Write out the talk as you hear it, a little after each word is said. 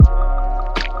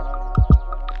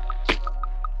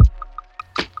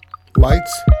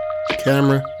Lights,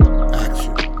 camera,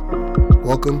 action.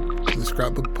 Welcome to the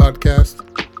Scrapbook Podcast,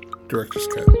 Director's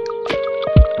Cut.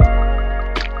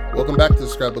 Welcome back to the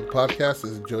Scrapbook Podcast.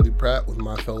 This is Jody Pratt with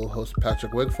my fellow host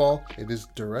Patrick Wigfall. It is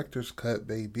Director's Cut,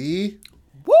 baby.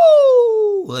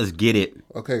 Woo! Let's get it.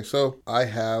 Okay, so I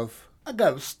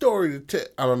got a story to tell.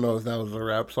 I don't know if that was a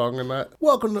rap song or not.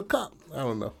 Welcome to Cop. I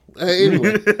don't know.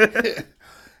 Anyway,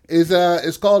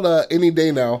 it's called Any Day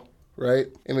Now, right?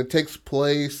 And it takes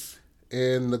place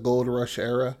in the Gold Rush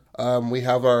era. We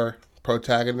have our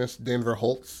protagonist, Denver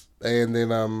Holtz, and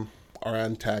then our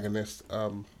antagonist,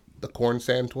 the Corn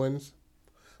Sand Twins.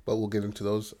 But we'll get into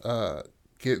those,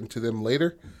 get into them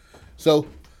later. So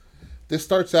this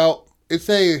starts out,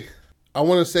 I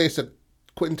want to say it's a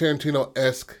Quentin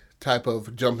Tarantino-esque type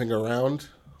of jumping around,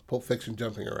 Pulp Fiction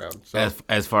jumping around. So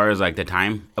as far as like the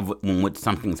time of when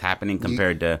something's happening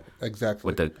compared to exactly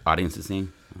what the audience is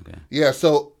seeing. Okay. Yeah.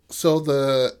 So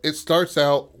it starts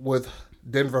out with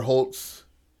Denver Holtz.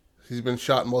 He's been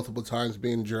shot multiple times,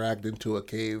 being dragged into a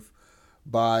cave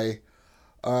by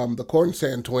the Corn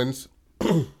Sand Twins,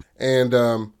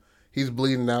 and he's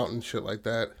bleeding out and shit like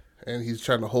that, and he's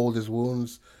trying to hold his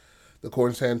wounds. The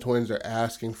Corn Sand Twins are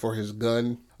asking for his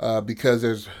gun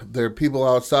because there are people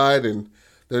outside, and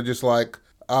they're just like,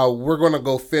 we're going to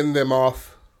go fend them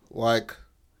off. Like,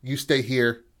 you stay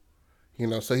here. You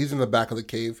know, so he's in the back of the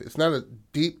cave. It's not a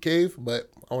deep cave,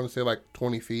 but I want to say like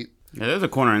 20 feet. Yeah, there's a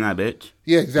corner in that bitch.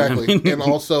 Yeah, exactly. And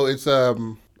also it's, I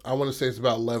want to say it's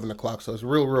about 11 o'clock, so it's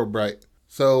real bright.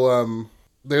 So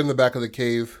they're in the back of the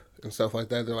cave and stuff like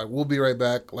that. They're like, we'll be right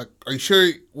back. Like, are you sure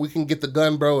we can get the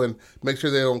gun, bro, and make sure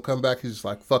they don't come back? He's just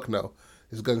like, fuck no.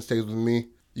 His gun stays with me.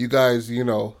 You guys,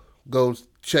 go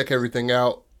check everything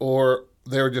out. Or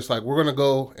they were just like, we're going to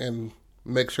go and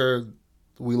make sure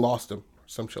we lost him.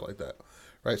 Some shit like that.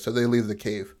 Right? So they leave the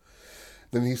cave.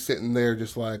 Then he's sitting there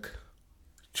just like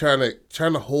trying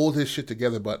to hold his shit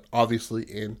together, but obviously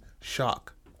in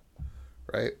shock.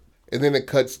 Right? And then it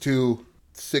cuts to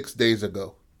 6 days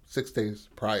ago. 6 days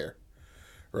prior.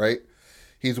 Right?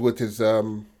 He's with his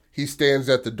he stands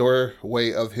at the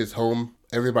doorway of his home.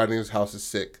 Everybody in his house is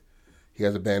sick. He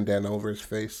has a bandana over his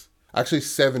face. Actually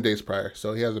 7 days prior.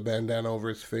 So he has a bandana over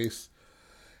his face.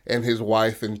 And his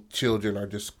wife and children are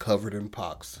just covered in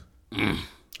pox.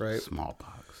 Right?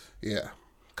 Smallpox. Yeah.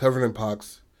 Covered in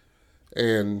pox.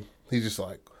 And he's just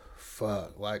like,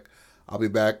 fuck. Like, I'll be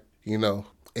back,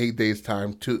 8 days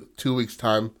time, 2 weeks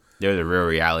time. There's a real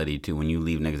reality, too. When you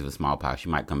leave niggas with smallpox,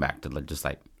 you might come back to just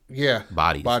like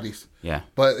bodies. Yeah.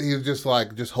 But he's just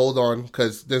like, just hold on,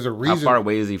 because there's a reason. How far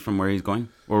away is he from where he's going?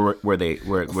 Or where the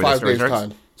 5 days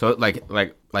time. So,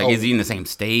 is he in the same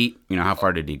state? How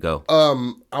far did he go?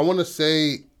 I want to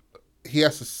say he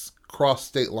has to cross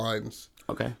state lines.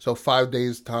 Okay. So 5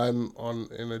 days time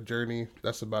in a journey,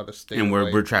 that's about a state. And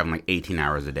we're traveling like 18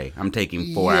 hours a day. I'm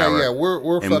taking 4 hours. Yeah,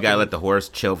 we're and we gotta let the horse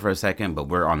chill for a second, but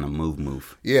we're on the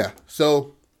move. Yeah.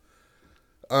 So,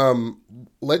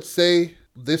 let's say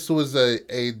this was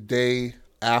a day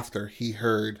after he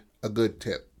heard a good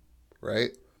tip,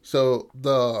 right? So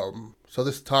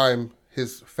this time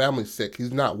his family's sick.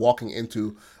 He's not walking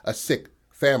into a sick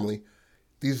family.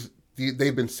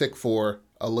 They've been sick for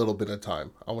a little bit of time.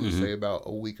 I want to say about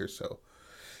a week or so.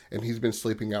 And he's been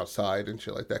sleeping outside and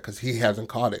shit like that because he hasn't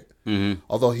caught it. Mm-hmm.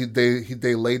 Although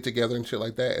they laid together and shit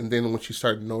like that. And then when she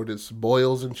started to notice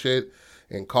boils and shit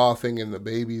and coughing and the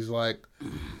baby's like...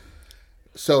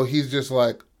 So he's just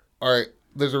like, all right,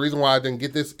 there's a reason why I didn't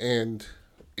get this, and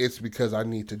it's because I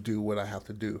need to do what I have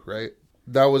to do, right?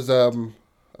 That was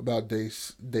about day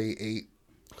 8.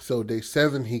 So day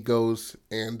 7 he goes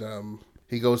and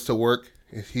he goes to work.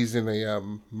 He's in a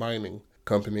mining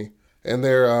company, and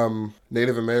they're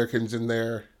Native Americans in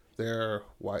there. They're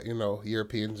white,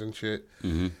 Europeans and shit,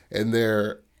 and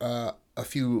there are a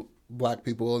few black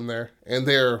people in there, and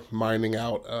they're mining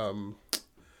out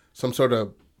some sort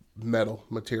of metal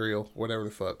material, whatever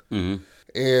the fuck.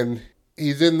 And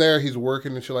he's in there, he's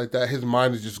working and shit like that. His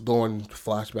mind is just going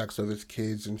flashbacks of his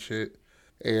kids and shit,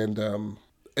 and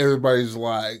everybody's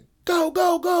like, go,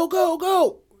 go, go, go,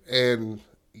 go, and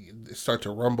start to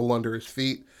rumble under his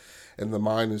feet, and the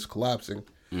mine is collapsing.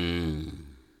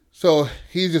 So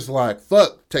he's just like,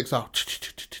 fuck, takes off,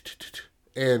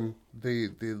 and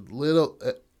the little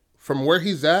from where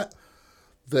he's at,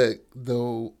 the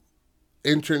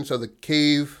entrance of the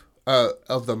cave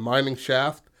of the mining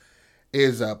shaft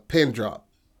is a pin drop.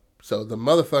 So the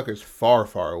motherfucker's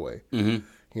far away. You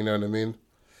know what I mean?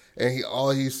 And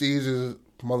all he sees is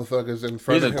motherfuckers in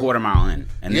front of him. He's a quarter mile in,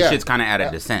 and this shit's kind of at a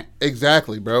descent.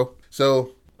 Exactly, bro.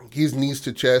 So he's knees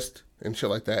to chest and shit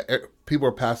like that. People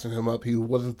are passing him up. He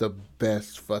wasn't the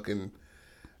best fucking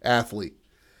athlete.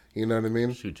 You know what I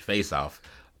mean? Shoot your face off.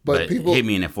 But people hit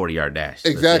me in a 40-yard dash.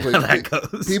 Exactly.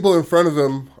 People in front of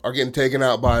him are getting taken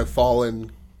out by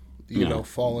falling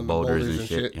boulders and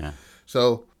shit. Yeah.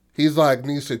 So he's like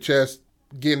knees to chest,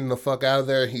 getting the fuck out of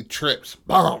there. He trips.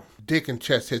 Boom. Dick and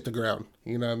chest hit the ground.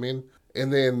 You know what I mean?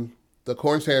 And then the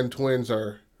Cornsand twins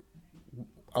are,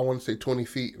 I want to say 20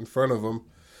 feet in front of him.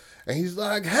 And he's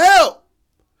like, help!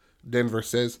 Denver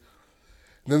says.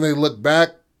 And then they look back.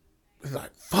 He's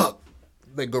like, fuck.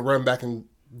 They go run back and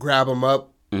grab him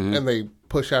up. Mm-hmm. And they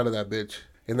push out of that bitch.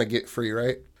 And they get free,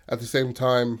 right? At the same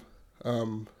time,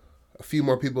 a few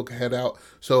more people can head out.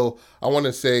 So I want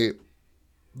to say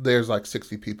there's like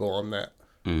 60 people on that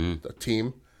the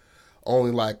team.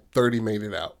 Only like 30 made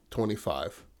it out.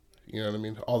 25. You know what I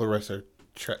mean? All the rest are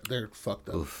they're fucked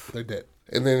up. Oof. They're dead.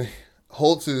 And then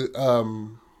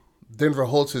Denver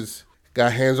Holtz has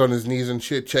got hands on his knees and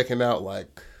shit, checking out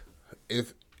like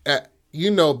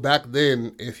back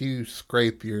then, if you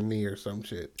scrape your knee or some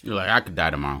shit, you're like, I could die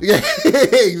tomorrow. Yeah,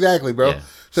 exactly, bro. Yeah.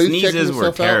 So sneezes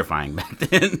were terrifying back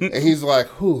then. And he's like,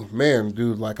 "Whew, man,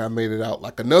 dude, like I made it out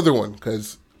like another one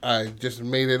because I just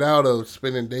made it out of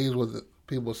spending days with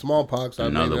people with smallpox. I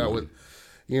made it out with,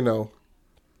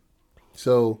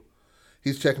 So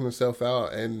he's checking himself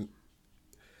out, and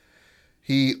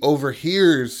he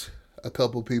overhears a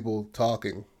couple people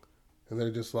talking, and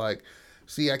they're just like,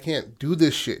 see, I can't do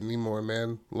this shit anymore,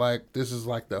 man. Like, this is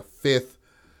like the 5th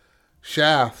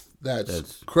shaft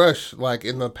that's crushed, like,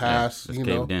 in the past,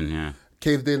 caved in, yeah.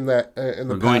 Caved in that in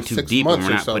the we're going past too 6 deep months and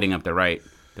we're or not so. putting up the right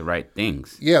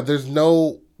things. Yeah,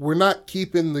 we're not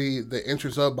keeping the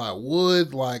interest up by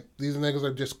wood. Like, these niggas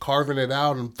are just carving it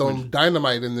out and throwing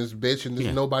dynamite in this bitch, and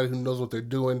there's nobody who knows what they're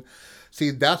doing.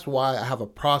 See, that's why I have a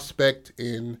prospect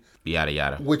in yada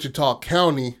yada Wichita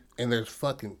County, and there's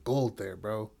fucking gold there,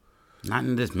 bro. Not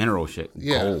in this mineral shit.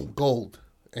 Yeah, gold.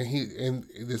 And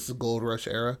this is gold rush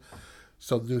era.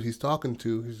 So the dude he's talking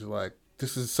to, he's like,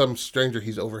 this is some stranger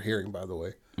he's overhearing, by the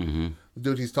way. Mm-hmm. The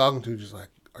dude he's talking to is just like,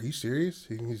 are you serious?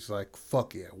 And he's like,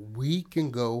 fuck yeah, we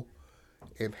can go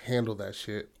and handle that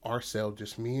shit ourselves,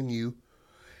 just me and you.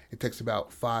 It takes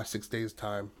about 5-6 days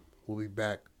time. We'll be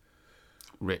back.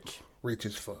 Rich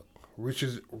as fuck.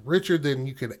 Richer than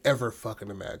you could ever fucking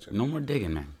imagine. No more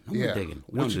digging, man. No more digging.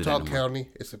 Wichita County,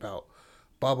 it's about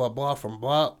blah, blah, blah from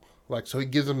blah. Like, so he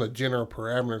gives them the general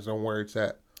parameters on where it's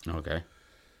at. Okay.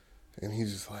 And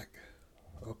he's just like,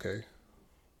 okay.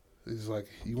 He's like,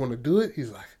 you want to do it?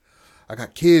 He's like, I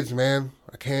got kids, man.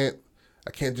 I can't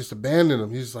just abandon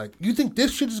them. He's like, you think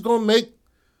this shit is going to make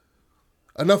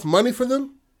enough money for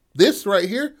them? This right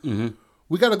here? Mm-hmm.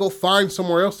 We got to go find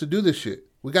somewhere else to do this shit.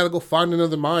 We got to go find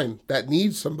another mine that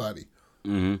needs somebody.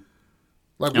 Mm-hmm.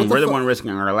 Like, and we're the one risking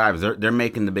our lives. They're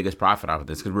making the biggest profit off of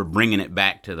this because we're bringing it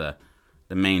back to the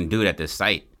main dude at this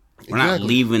site. We're not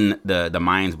leaving the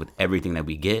mines with everything that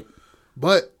we get.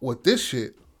 But with this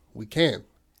shit, we can.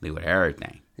 Leave with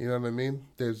everything. You know what I mean?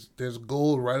 There's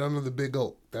gold right under the big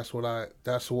oak. That's what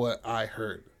I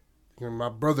heard. You know, my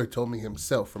brother told me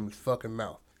himself from his fucking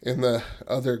mouth. And the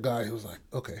other guy was like,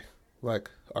 okay,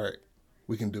 like, all right,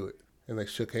 we can do it. And they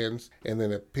shook hands, and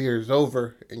then it peers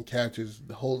over and catches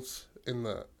the Holtz in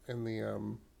the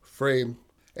frame,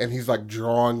 and he's like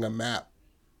drawing a map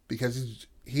because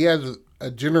he has a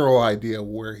general idea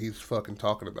where he's fucking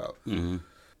talking about. Mm-hmm.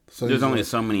 So there's only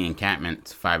so many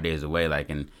encampments 5 days away, like,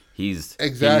 and he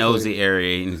knows the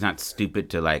area, and he's not stupid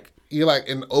to like. You're like,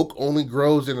 an oak only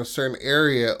grows in a certain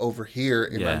area over here,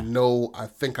 and I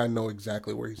think I know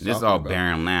exactly where he's talking about. This is all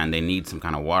barren land. They need some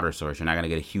kind of water source. You're not going to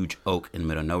get a huge oak in the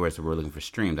middle of nowhere, so we're looking for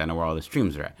streams. I know where all the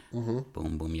streams are at. Mm-hmm.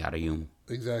 Boom, boom, yada, yum.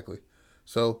 Exactly.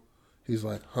 So he's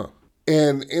like, huh.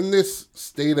 And in this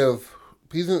state of,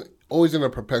 he's always in a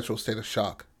perpetual state of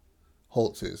shock,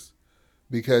 Holtz is,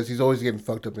 because he's always getting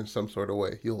fucked up in some sort of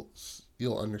way.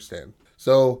 You'll understand.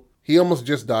 So he almost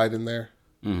just died in there.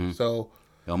 Mm-hmm. So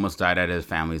he almost died at his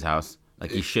family's house.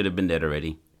 Like, he should have been dead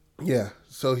already. Yeah.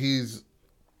 So he's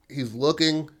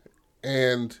looking,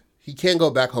 and he can't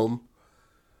go back home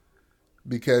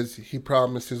because he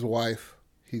promised his wife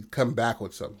he'd come back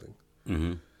with something.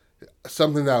 Mm-hmm.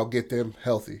 Something that'll get them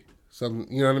healthy. You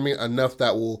know what I mean? Enough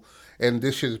that will, and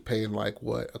this shit is paying like,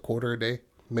 what, a quarter a day?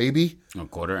 Maybe? A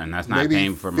quarter, and that's not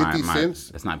paying for my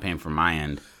that's not paying for my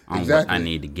end on what I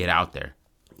need to get out there.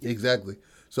 Exactly.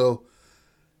 So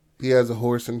he has a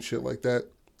horse and shit like that,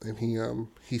 and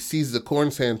he sees the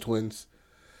Cornsand twins,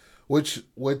 which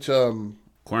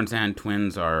Cornsand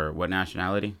twins are what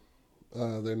nationality?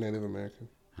 They're Native American.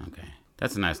 Okay,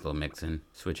 that's a nice little mix-in.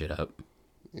 Switch it up.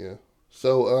 Yeah.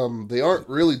 So they aren't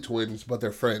really twins, but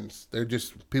they're friends. They're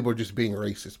just people are just being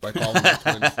racist by calling them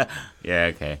twins.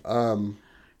 Yeah. Okay.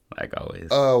 Like always.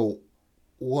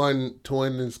 One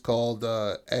twin is called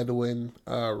Edwin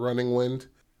Running Wind,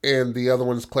 and the other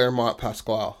one is Claremont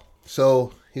Pasquale.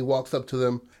 So he walks up to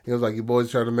them. He was like, "You boys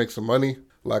trying to make some money?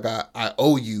 Like I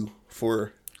owe you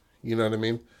for, you know what I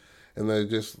mean?" And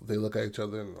they look at each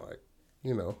other and like,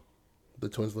 the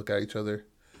twins look at each other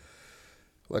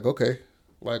like, okay,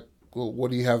 like, well, what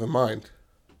do you have in mind?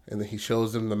 And then he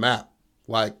shows them the map.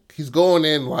 Like, he's going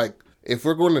in like, if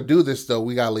we're going to do this though,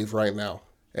 we gotta leave right now.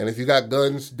 And if you got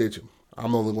guns, ditch them.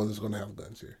 I'm the only one that's going to have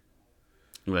guns here.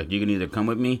 Like, you can either come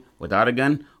with me without a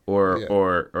gun,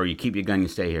 or you keep your gun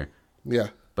and stay here. Yeah.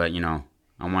 But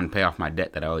I want to pay off my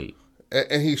debt that I owe you.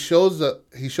 And he shows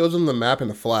them the map in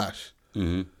a flash.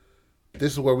 Mm-hmm.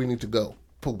 This is where we need to go.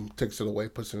 Boom, takes it away,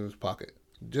 puts it in his pocket.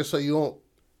 Just so you don't,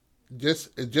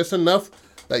 just enough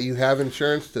that you have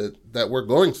insurance that we're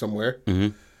going somewhere, mm-hmm.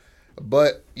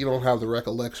 but you don't have the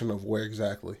recollection of where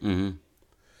exactly. Mm-hmm.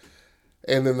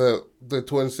 And then the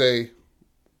twins say,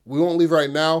 "We won't leave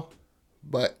right now,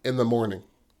 but in the morning.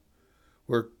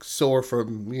 We're sore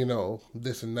from,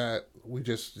 this and that. We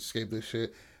just escaped this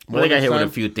shit." Well, they got hit with a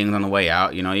few things on the way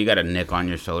out. You got a nick on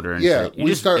your shoulder and shit. You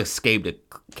just escaped a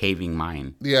caving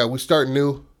mine. Yeah, we start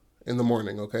new in the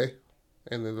morning, okay?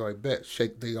 And then they're like, bet.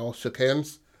 They all shook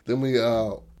hands. Then we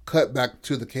cut back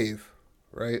to the cave,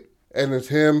 right? And it's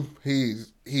him.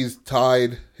 He's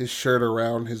tied his shirt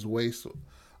around his waist,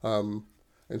 and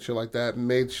shit like that.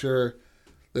 Made sure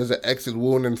there's an exit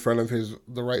wound in front of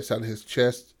the right side of his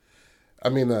chest. I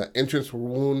mean, an entrance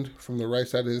wound from the right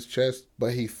side of his chest,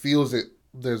 but he feels it.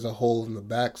 There's a hole in the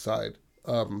back side,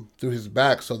 through his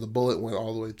back, so the bullet went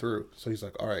all the way through. So he's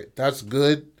like, all right, that's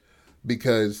good,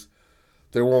 because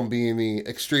there won't be any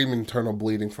extreme internal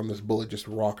bleeding from this bullet just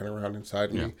rocking around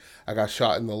inside me. I got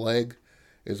shot in the leg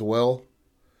as well,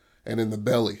 and in the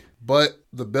belly. But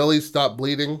the belly stopped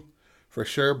bleeding for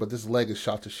sure, but this leg is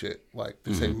shot to shit. Like,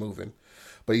 this ain't moving.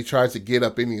 But he tries to get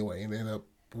up anyway and end up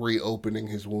reopening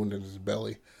his wound in his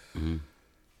belly. Mm-hmm.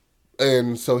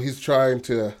 And so he's trying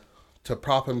to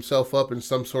prop himself up in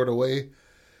some sort of way.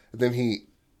 And then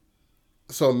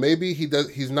so maybe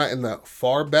he's not in the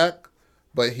far back,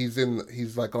 but he's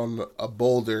like on a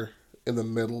boulder in the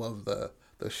middle of the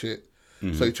shit.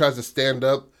 Mm-hmm. So he tries to stand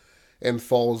up and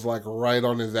falls like right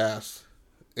on his ass.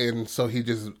 And so he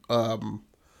just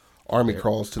army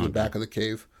crawls to the back of the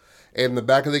cave. And the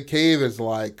back of the cave is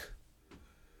like,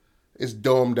 it's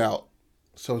domed out.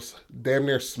 So it's damn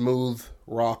near smooth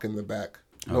rock in the back.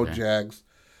 No jags.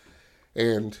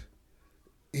 And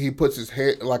he puts his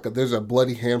hand, there's a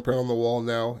bloody handprint on the wall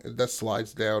now. And that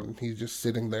slides down. And he's just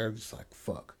sitting there just like,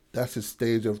 fuck. That's his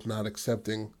stage of not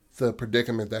accepting the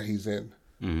predicament that he's in.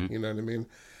 Mm-hmm. You know what I mean?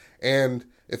 And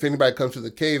if anybody comes to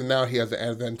the cave, now he has an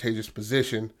advantageous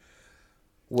position.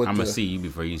 I'm going to see you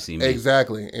before you see me.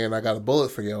 Exactly. And I got a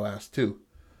bullet for your ass, too.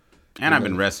 And I've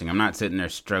been resting. I'm not sitting there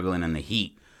struggling in the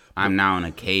heat. I'm now in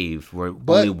a cave where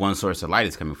only one source of light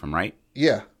is coming from, right?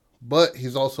 Yeah. But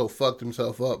he's also fucked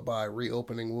himself up by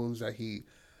reopening wounds that he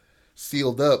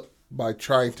sealed up by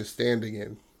trying to stand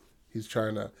again. He's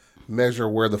trying to measure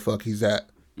where the fuck he's at.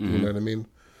 Mm-hmm. You know what I mean?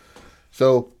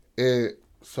 So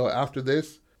after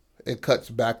this, it cuts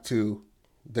back to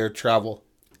their travel.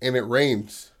 And it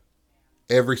rains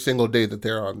every single day that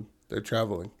they're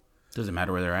traveling. Does it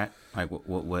matter where they're at? Like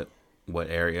what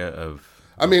area of?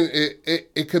 I mean,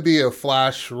 it could be a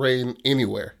flash rain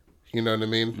anywhere. You know what I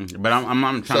mean? But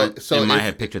I'm trying to in my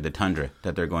head picture the tundra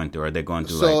that they're going through. Are they going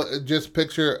through just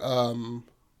picture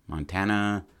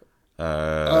Montana,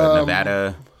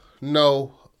 Nevada?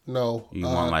 No. You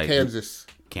want like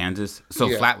Kansas? So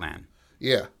flatland.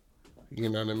 Yeah. You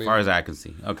know what I mean? As far as I can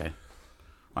see. Okay.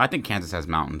 Well, I think Kansas has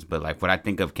mountains, but like what I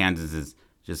think of Kansas is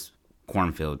just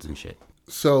cornfields and shit.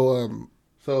 So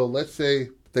let's say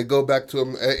they go back to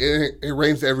them. It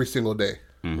rains every single day,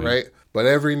 right? But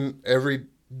every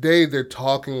day they're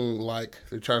talking like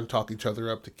they're trying to talk each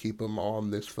other up to keep them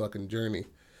on this fucking journey.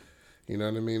 You know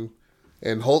what I mean?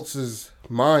 In Holtz's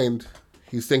mind,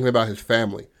 he's thinking about his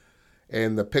family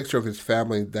and the picture of his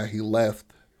family that he left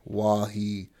while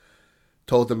he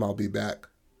told them I'll be back.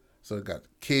 So it got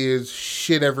kids,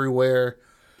 shit everywhere,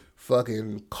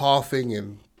 fucking coughing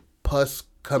and pus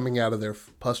coming out of their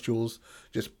pustules,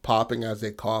 just popping as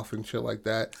they cough and shit like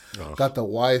that. Oh. Got the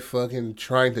wife fucking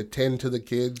trying to tend to the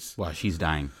kids. While she's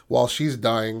dying.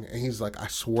 And he's like, I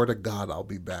swear to God, I'll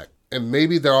be back. And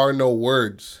maybe there are no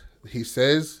words he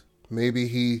says. Maybe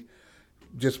he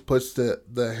just puts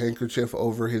the handkerchief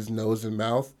over his nose and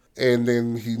mouth. And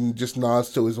then he just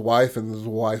nods to his wife, and his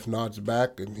wife nods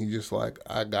back, and he just like,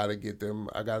 I gotta get them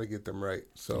right.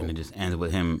 So, and it just ends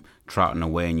with him trotting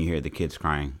away, and you hear the kids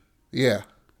crying. Yeah,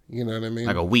 You know what I mean?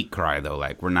 Like a weak cry though.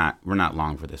 Like we're not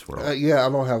long for this world. Yeah, I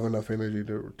don't have enough energy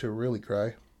to really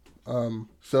cry.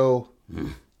 So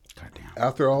Goddamn.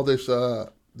 after all this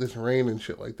this rain and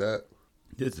shit like that,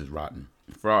 This is rotten.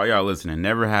 For all y'all listening,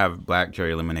 never have black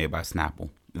cherry lemonade by Snapple.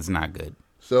 It's not good.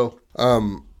 So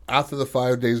after the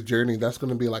 5 days journey, that's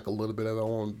going to be like a little bit of it. I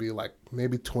want to be like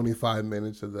maybe 25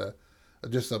 minutes of the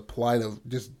just a plight of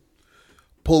just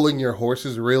pulling your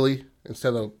horses really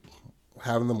instead of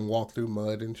having them walk through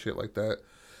mud and shit like that.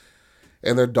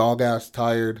 And they're dog ass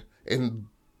tired.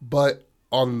 But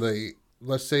on the,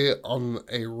 let's say on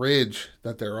a ridge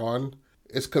that they're on,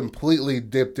 it's completely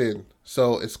dipped in.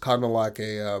 So it's kind of like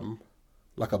a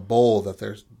bowl that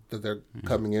they're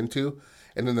coming into.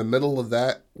 And in the middle of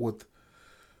that with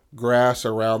grass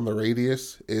around the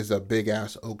radius is a big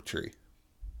ass oak tree.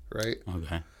 Right?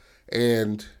 Okay.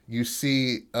 And you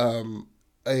see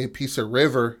a piece of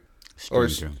river or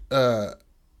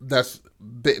that's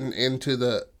bitten into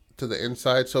the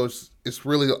inside, so it's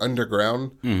really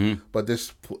underground. Mm-hmm. But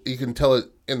this you can tell it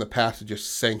in the past it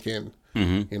just sank in.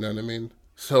 Mm-hmm. You know what I mean?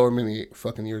 So many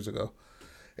fucking years ago.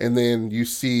 And then you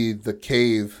see the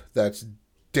cave that's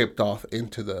dipped off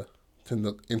into the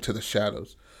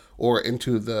shadows or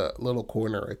into the little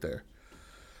corner right there.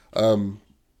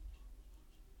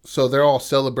 So they're all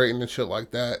celebrating and shit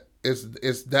like that.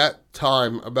 It's that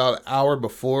time about an hour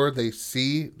before they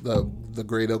see the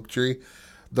great oak tree,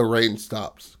 the rain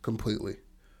stops completely.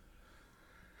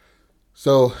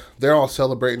 So they're all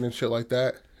celebrating and shit like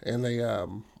that, and they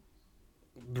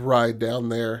ride down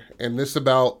there. And this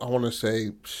about I want to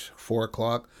say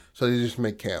 4:00. So they just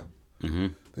make camp. Mm-hmm.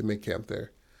 They make camp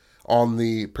there on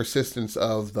the persistence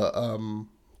of the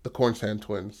Cornsand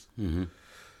twins. Mm-hmm.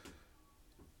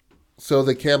 So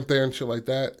they camp there and shit like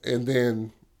that, and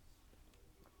then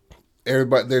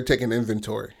everybody they're taking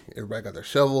inventory. Everybody got their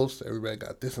shovels. Everybody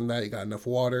got this and that. You got enough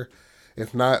water.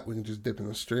 If not, we can just dip in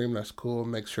the stream. That's cool.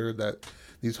 Make sure that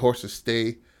these horses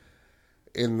stay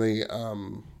in the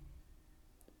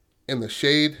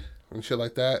shade and shit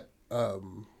like that.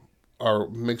 Or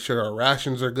make sure our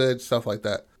rations are good. Stuff like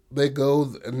that. They go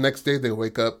the next day. They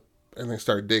wake up and they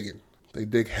start digging. They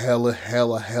dig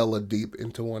hella deep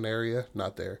into one area.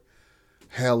 Not there.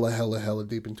 Hella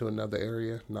deep into another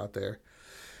area. Not there.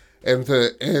 And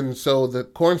so the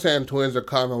Cornsand twins are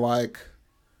kind of like,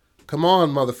 come on,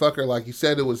 motherfucker. Like, you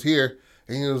said it was here.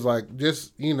 And he was like,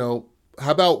 just, how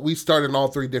about we start in all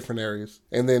 3 different areas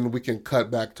and then we can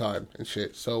cut back time and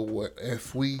shit. So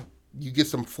if you get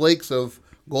some flakes of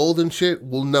gold and shit,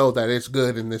 we'll know that it's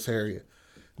good in this area.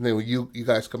 And then you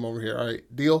guys come over here. All right,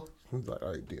 deal? He's like,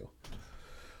 all right, deal.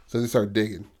 So they start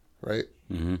digging, right?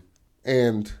 Mm-hmm.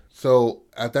 And so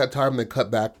at that time they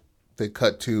cut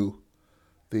to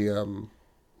the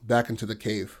back into the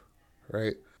cave,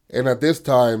 right? And at this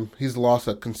time he's lost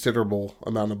a considerable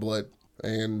amount of blood,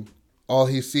 and all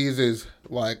he sees is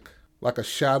like a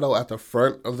shadow at the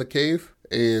front of the cave,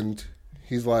 and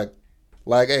he's like,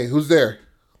 hey, who's there?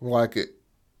 Like it,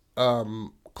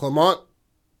 Clement,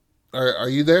 are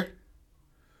you there?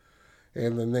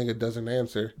 And the nigga doesn't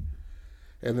answer,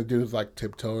 and the dude's like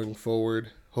tiptoeing forward.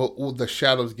 The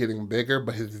shadow's getting bigger,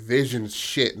 but his vision's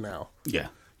shit now. Yeah.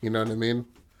 You know what I mean?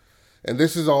 And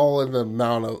this is all in the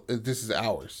amount of, this is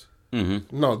hours.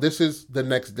 Mm-hmm. No, this is the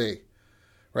next day,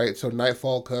 right? So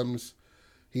nightfall comes.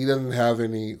 He doesn't have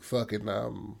any fucking,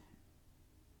 how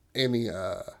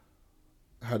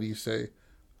do you say?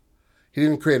 He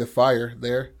didn't create a fire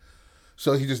there.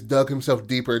 So he just dug himself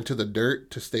deeper into the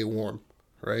dirt to stay warm,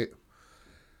 right?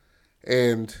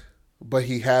 But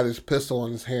he had his pistol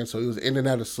on his hand, so he was in and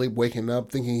out of sleep, waking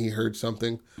up, thinking he heard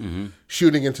something,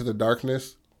 shooting into the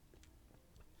darkness.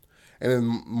 And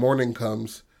then morning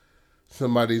comes,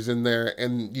 somebody's in there,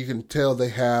 and you can tell they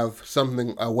have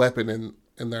a weapon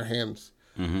in their hands.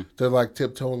 Mm-hmm. They're like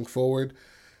tiptoeing forward,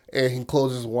 and he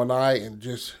closes one eye and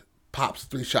just pops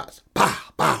 3 shots. Pow,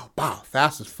 pow, pow,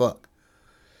 fast as fuck.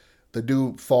 The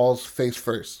dude falls face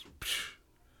first.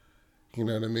 You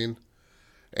know what I mean?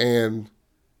 And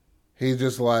he's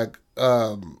just like,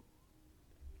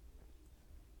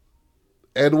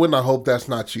 Edwin, I hope that's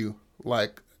not you.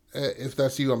 Like, if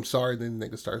that's you, I'm sorry. Then the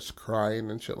nigga starts crying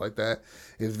and shit like that.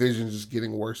 His vision's just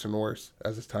getting worse and worse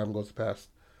as his time goes past.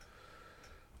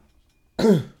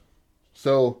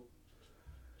 So,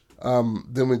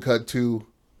 then we cut to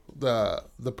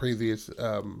the previous,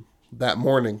 that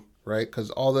morning, right?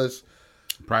 Because all this...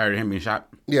 Prior to him being shot?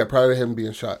 Yeah, prior to him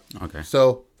being shot. Okay.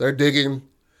 So, they're digging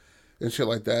and shit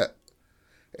like that.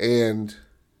 And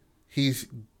he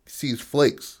sees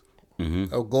flakes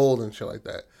of gold and shit like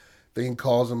that. Then he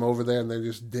calls them over there, and they're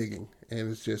just digging.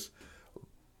 And it's just,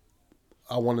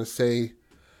 I want to say,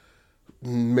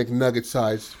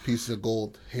 McNugget-sized pieces of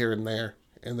gold here and there,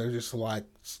 and they're just like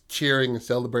cheering and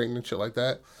celebrating and shit like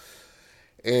that.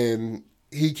 And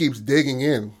he keeps digging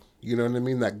in. You know what I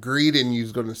mean? That greed in you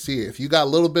is going to see it. If you got a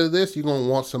little bit of this, you're going to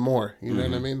want some more. You know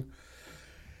what I mean?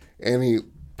 And he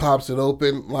pops it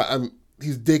open.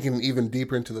 He's digging even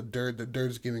deeper into the dirt. The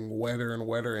dirt's getting wetter and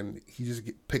wetter, and he just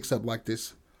picks up like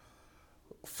this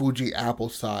Fuji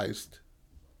apple-sized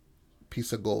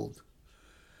piece of gold.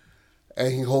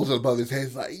 And he holds it above his head.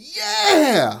 He's like,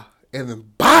 yeah! And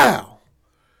then, BOW!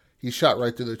 He's shot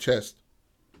right through the chest.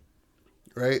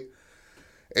 Right?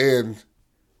 And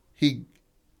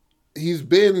he's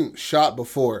been shot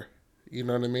before. You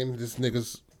know what I mean? This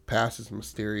nigga's past is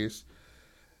mysterious.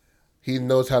 He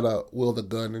knows how to wield a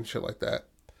gun and shit like that.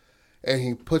 And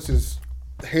he puts his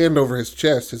hand over his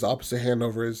chest, his opposite hand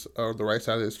over the right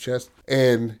side of his chest,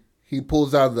 and he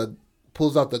pulls out the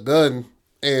gun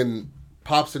and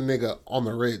pops a nigga on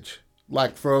the ridge,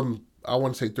 like from, I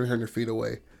want to say, 300 feet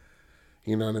away.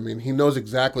 You know what I mean? He knows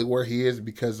exactly where he is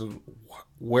because of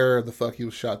where the fuck he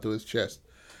was shot through his chest.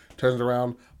 Turns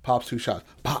around, pops 2 shots.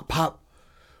 Pop, pop.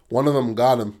 One of them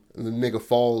got him, and the nigga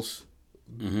falls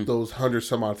those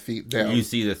 100-some-odd feet down. You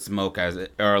see the smoke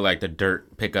or like the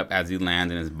dirt pick up as he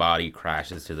lands, and his body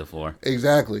crashes to the floor.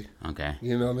 Exactly. Okay.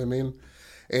 You know what I mean?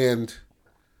 And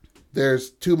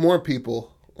there's 2 more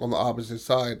people on the opposite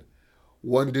side.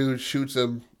 One dude shoots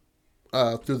him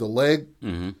through the leg,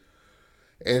 and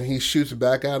he shoots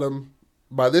back at him.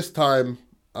 By this time,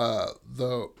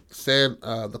 the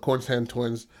corn sand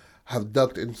twins have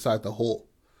ducked inside the hole.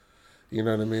 You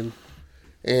know what I mean?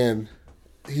 And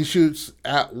he shoots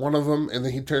at one of them, and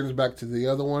then he turns back to the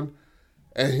other one,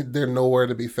 and they're nowhere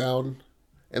to be found.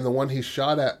 And the one he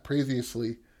shot at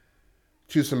previously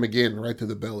shoots him again right to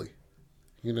the belly.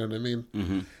 You know what I mean?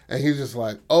 Mm-hmm. And he's just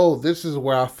like, oh, this is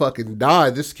where I fucking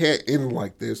died. This can't end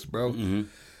like this, bro. Mm-hmm.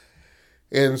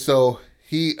 And so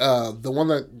he, the one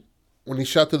that, when he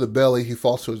shot to the belly, he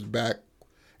falls to his back.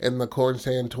 And the corn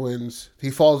sand twins, he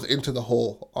falls into the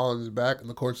hole on his back, and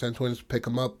the corn sand twins pick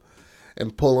him up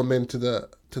and pull him into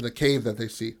the cave that they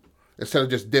see, instead of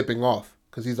just dipping off,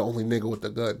 because he's the only nigga with the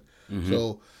gun. Mm-hmm.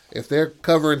 So if they're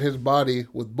covering his body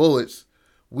with bullets,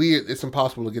 it's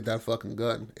impossible to get that fucking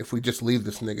gun if we just leave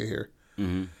this nigga here.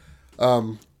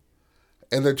 Mm-hmm.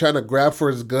 And they're trying to grab for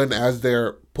his gun as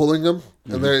they're pulling him,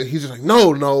 and he's just like,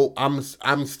 no,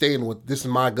 I'm staying with, this is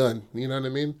my gun. You know what I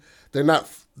mean? They're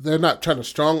not trying to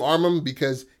strong arm him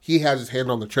because he has his hand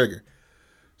on the trigger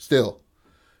still.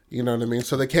 You know what I mean?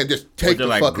 So they can't just take the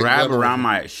fucking grab gun around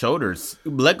my shoulders.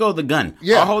 Let go of the gun.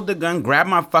 Yeah. I'll hold the gun. Grab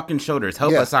my fucking shoulders.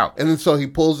 Help us out. And then so he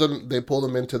pulls them. They pull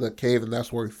them into the cave, and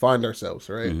that's where we find ourselves,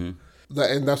 right? Mm-hmm.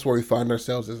 And that's where we find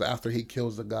ourselves is after he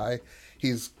kills the guy.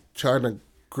 He's trying to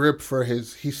grip for he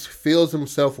feels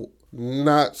himself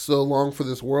not so long for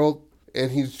this world,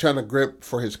 and he's trying to grip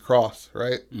for his cross,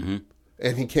 right? Mm-hmm.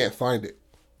 And he can't find it.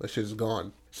 That shit's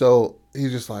gone. So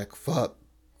he's just like, fuck,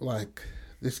 like,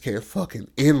 this can't fucking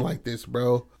end like this,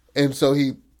 bro. And so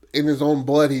he, in his own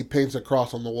blood, he paints a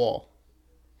cross on the wall,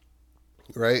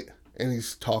 right? And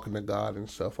he's talking to God and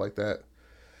stuff like that.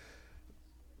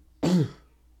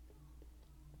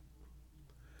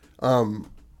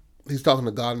 He's talking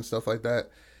to God and stuff like that.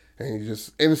 And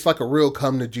it's like a real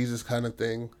come to Jesus kind of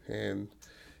thing. And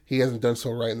he hasn't done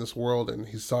so right in this world, and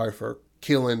he's sorry for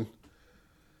killing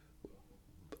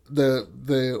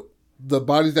the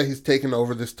bodies that he's taken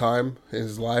over this time in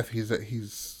his life.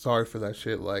 He's sorry for that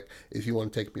shit. Like, if you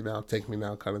want to take me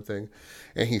now kind of thing.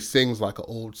 And he sings like an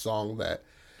old song that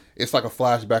it's like a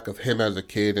flashback of him as a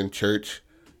kid in church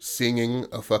singing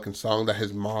a fucking song that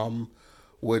his mom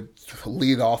would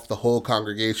lead off the whole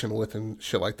congregation with and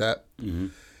shit like that. Mm-hmm.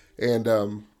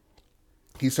 And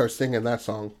he starts singing that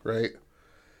song, right?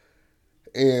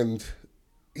 And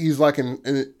he's like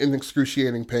in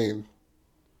excruciating pain.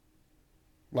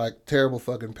 Like, terrible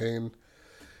fucking pain.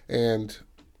 And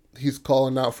he's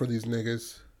calling out for these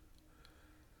niggas.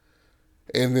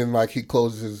 And then, like, he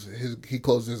closes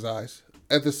his eyes.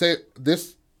 At the same,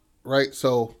 right?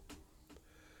 So,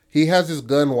 he has his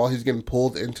gun while he's getting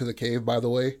pulled into the cave, by the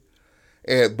way.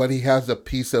 But he has a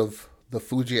piece of the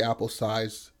Fuji apple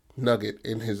size nugget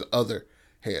in his other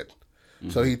hand. Mm-hmm.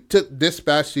 So he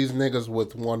dispatched these niggas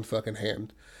with one fucking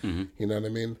hand. Mm-hmm. You know what I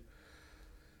mean?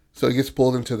 So he gets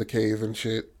pulled into the cave and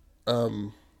shit.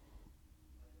 All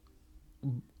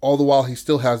the while he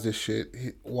still has this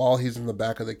shit while he's in the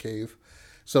back of the cave.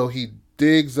 So he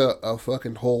digs a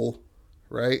fucking hole,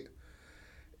 right?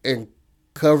 And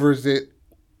covers it,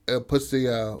 puts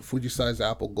the Fuji-sized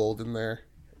apple gold in there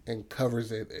and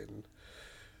covers it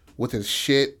with his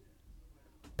shit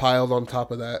piled on top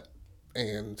of that.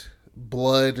 And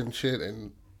blood and shit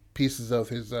and pieces of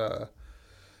his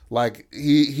like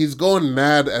he's going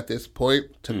mad at this point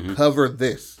to cover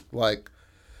this, like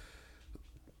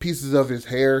pieces of his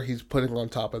hair he's putting on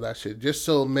top of that shit just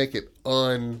so make it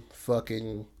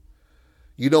unfucking.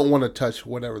 You don't want to touch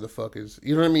whatever the fuck is,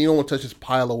 you know what I mean? You don't want to touch this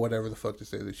pile of whatever the fuck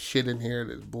this is. There's shit in here,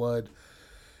 there's blood,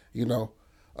 you know.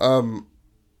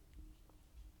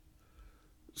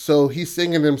 So he's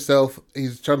singing himself.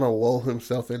 He's trying to lull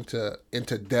himself into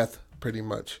death, pretty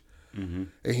much. Mm-hmm.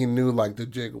 And he knew like the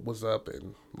jig was up,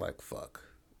 and like fuck.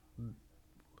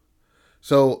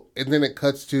 So and then it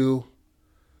cuts to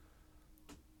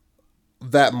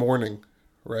that morning,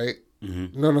 right?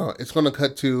 Mm-hmm. No, it's gonna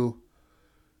cut to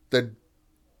the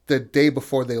day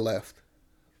before they left.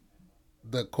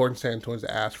 The corn Santos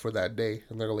asked for that day,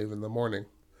 and they're gonna leave in the morning.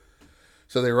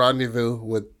 So they rendezvous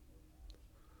with.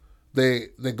 They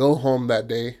go home that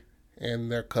day,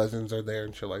 and their cousins are there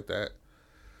and shit like that.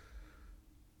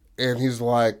 And he's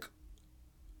like,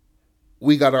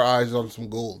 "We got our eyes on some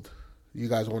gold. You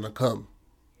guys want to come?"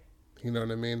 You know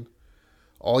what I mean?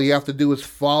 All you have to do is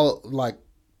follow, like,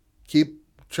 keep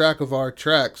track of our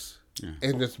tracks,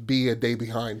 and just be a day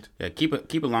behind. Yeah, keep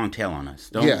a long tail on us.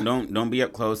 Don't be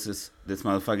up close. This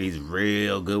motherfucker, he's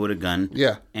real good with a gun.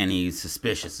 Yeah, and he's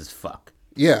suspicious as fuck.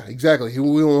 Yeah, exactly. He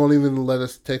won't even let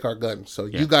us take our guns. So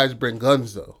you guys bring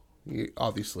guns, though,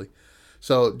 obviously.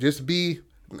 So just be,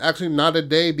 actually not a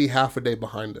day, be half a day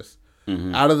behind us.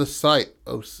 Mm-hmm. Out of the sight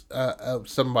of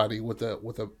somebody with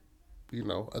a you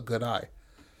know, a good eye.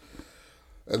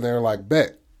 And they're like,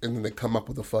 bet. And then they come up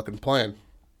with a fucking plan.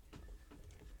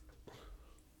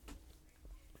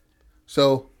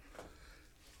 So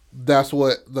that's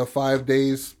what the 5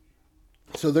 days.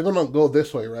 So they're going to go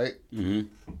this way, right? Mm-hmm.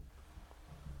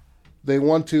 They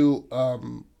want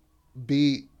to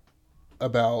be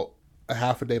about a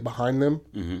half a day behind them.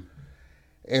 Mm-hmm.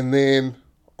 And then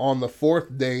on the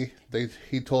 4th day,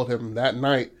 he told him that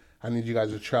night, I need you guys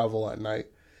to travel at night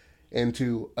and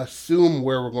to assume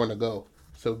where we're going to go.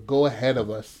 So go ahead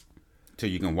of us. So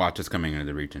you can watch us coming into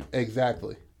the region.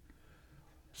 Exactly.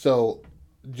 So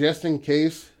just in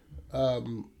case,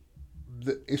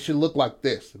 it should look like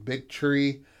this. A big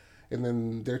tree. And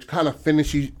then they're kind of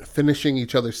finishing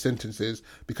each other's sentences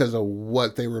because of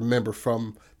what they remember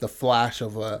from the flash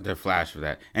of the flash of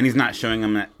that. And he's not showing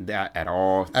them that at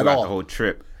all throughout the whole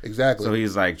trip. Exactly. So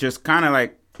he's like, just kind of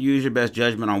like use your best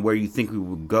judgment on where you think we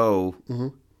would go.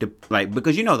 Mm-hmm.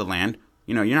 Because you know the land.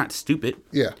 You know, you're not stupid.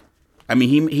 Yeah. I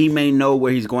mean, he may know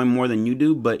where he's going more than you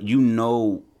do, but you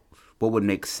know what would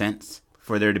make sense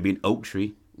for there to be an oak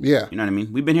tree. Yeah. You know what I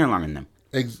mean? We've been here longer than them.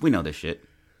 We know this shit.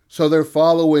 So they're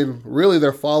following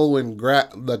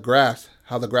the grass,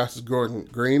 how the grass is growing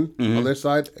green on their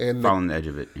side. And following the edge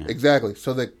of it. Yeah. Exactly.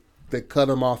 So they cut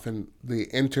them off and they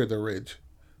enter the ridge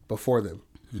before them.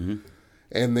 Mm-hmm.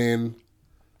 And then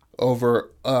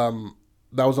over,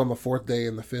 that was on the 4th day,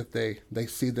 and the 5th day, they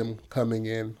see them coming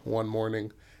in one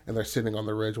morning, and they're sitting on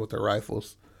the ridge with their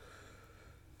rifles.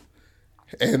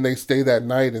 And they stay that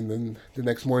night, and then the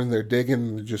next morning they're digging,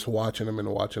 and they're just watching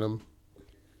them.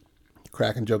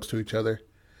 Cracking jokes to each other.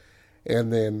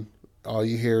 And then all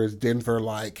you hear is Denver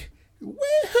like,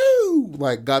 woohoo!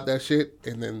 Like, got that shit.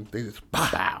 And then they just pow.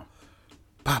 Pow.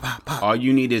 Pow, pow, pow. All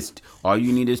you need is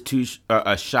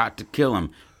a shot to kill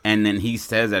him. And then he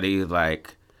says that he's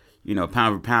like, you know,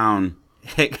 pound for pound.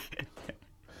 No,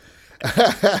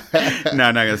 I'm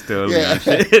not going to steal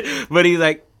it. But he's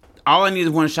like, all I need is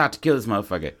one shot to kill this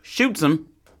motherfucker. Shoots him.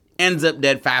 Ends up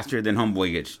dead faster than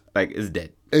homeboy gets, is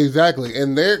dead. Exactly,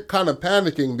 and they're kind of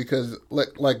panicking because, like,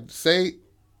 say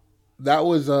that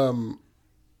was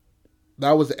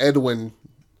Edwin,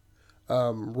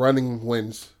 Running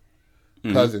Wind's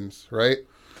cousins, right?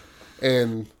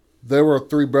 And there were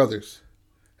 3 brothers.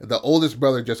 The oldest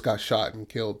brother just got shot and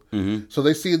killed. Mm-hmm. So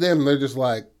they see them, they're just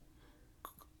like,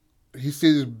 he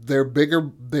sees their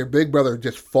big brother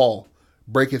just fall,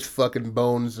 break his fucking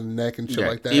bones and neck and shit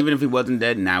like that. Even if he wasn't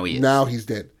dead, now he is. Now he's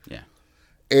dead. Yeah.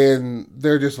 And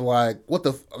they're just like, what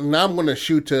the... Now I'm going to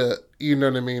shoot to... You know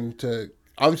what I mean?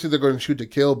 Obviously, they're going to shoot to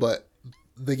kill, but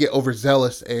they get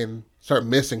overzealous and start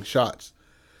missing shots.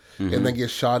 Mm-hmm. And they get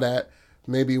shot at.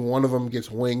 Maybe one of them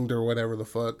gets winged or whatever the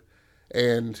fuck.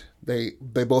 And they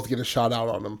both get a shot out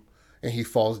on him. And he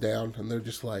falls down. And they're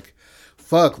just like,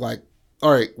 fuck. Like,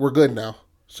 all right, we're good now.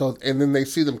 So, and then they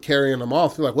see them carrying him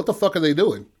off. They're like, what the fuck are they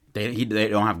doing? They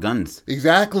don't have guns.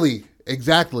 Exactly.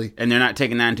 And they're not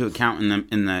taking that into account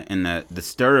in the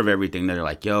stir of everything. They're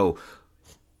like, yo,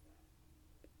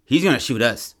 he's gonna shoot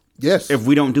us. Yes. If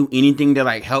we don't do anything to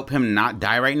like help him not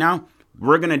die right now,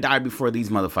 we're gonna die before these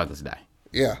motherfuckers die.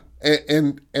 Yeah.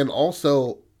 And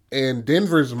also in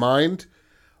Denver's mind,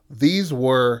 these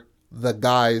were the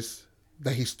guys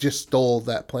that he just stole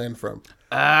that plan from.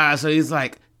 So he's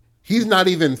like... He's not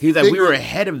even... He's like, we were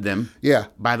ahead of them. Yeah.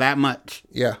 By that much.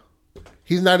 Yeah.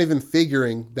 He's not even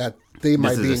figuring that they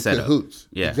might be in cahoots.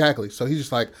 Yeah. Exactly. So he's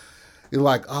just like,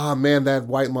 oh man, that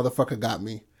white motherfucker got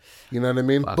me. You know what I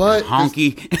mean? Fucking but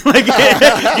honky. Like,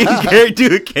 getting carried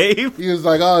to a cave. He was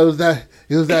like, oh, it was that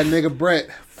nigga Brett.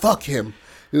 Fuck him.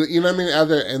 You know what I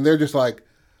mean? And they're just like,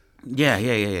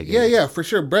 Yeah, for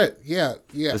sure, Brett. Yeah.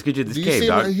 Let's get you to this cave,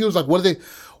 dog. He was like, what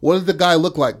does the guy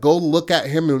look like? Go look at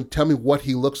him and tell me what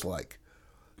he looks like.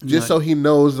 Just so he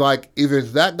knows, like, if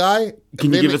it's that guy.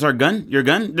 Can you give us our gun? Your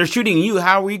gun? They're shooting you.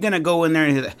 How are we going to go in there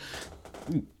and...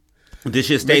 This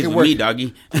shit stays with me,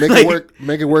 doggy. Make it work.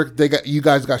 Make it work. You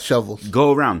guys got shovels.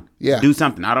 Go around. Yeah. Do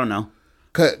something. I don't know.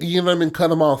 You know what I mean? Cut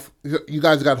them off. You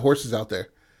guys got horses out there.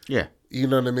 Yeah. You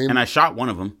know what I mean? And I shot one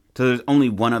of them. So there's only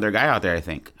one other guy out there, I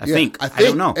think. I think. I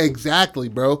don't know. Exactly,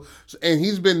 bro. And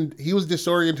he was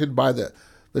disoriented by the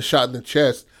shot in the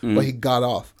chest, but he got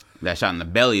off. That shot in the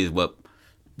belly is what...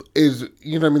 You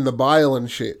know what I mean? The bile and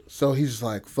shit. So he's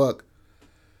like, fuck.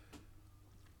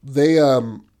 They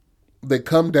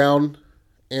come down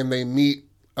and they meet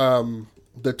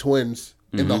the twins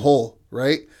in the hole,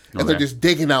 right? And they're just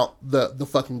digging out the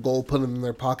fucking gold, putting it in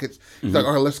their pockets. He's like,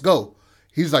 all right, let's go.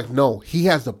 He's like, no, he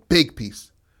has a big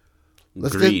piece.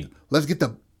 Let's get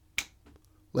the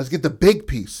big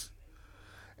piece.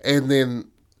 And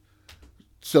then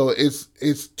so it's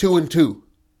 2 and 2.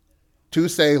 2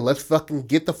 say, let's fucking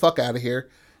get the fuck out of here.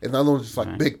 And the other one's just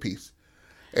like, big piece.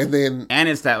 And then... And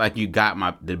it's that, like, you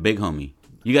got the big homie.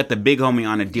 You got the big homie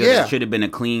on a deal that should have been a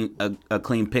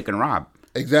clean pick and rob.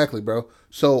 Exactly, bro.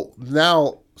 So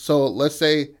let's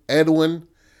say Edwin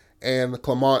and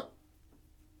Clement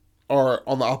are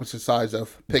on the opposite sides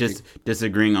of picking. Just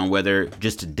disagreeing on whether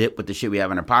just to dip with the shit we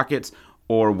have in our pockets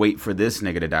or wait for this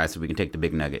nigga to die so we can take the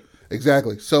big nugget.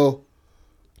 Exactly. So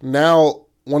now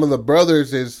one of the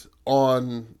brothers is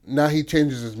on... Now he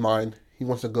changes his mind. He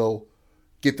wants to go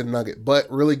get the nugget.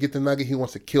 But really get the nugget, he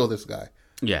wants to kill this guy.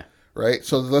 Yeah. Right?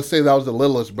 So let's say that was the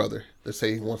littlest brother. Let's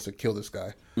say he wants to kill this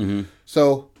guy. Mm-hmm.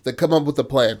 So they come up with a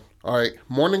plan. All right.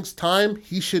 Morning's time,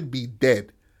 he should be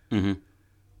dead. Mm-hmm.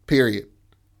 Period.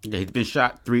 Yeah, he's been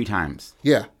shot 3 times.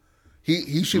 Yeah.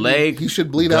 He should leg, he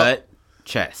should bleed gut, out.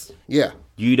 Chest. Yeah.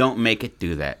 You don't make it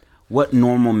through that. What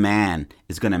normal man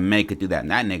is going to make it through that? And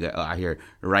that nigga out here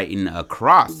writing a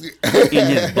cross in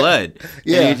his blood.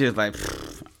 Yeah. And he's just like...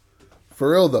 Pfft.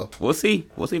 For real, though. We'll see.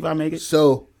 We'll see if I make it.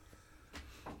 So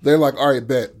they're like, all right,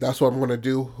 bet. That's what I'm going to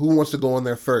do. Who wants to go in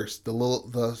there first?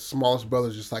 The smallest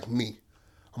brother's just like me.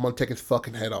 I'm going to take his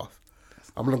fucking head off.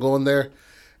 I'm going to go in there.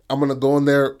 I'm going to go in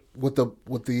there with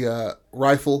the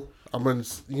rifle. I'm going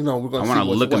to, we're going to I want to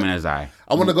look him in his eye.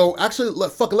 I want to go, actually,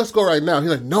 let's go right now. He's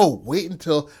like, no, wait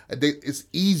until a day. It's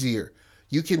easier.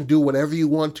 You can do whatever you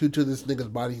want to this nigga's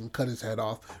body. You can cut his head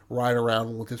off, ride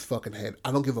around with his fucking head.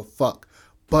 I don't give a fuck.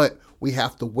 But we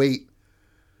have to wait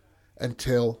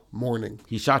until morning.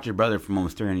 He shot your brother from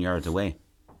almost 300 yards away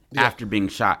after being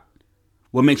shot.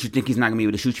 What makes you think he's not going to be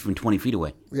able to shoot you from 20 feet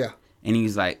away? Yeah. And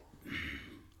he's like...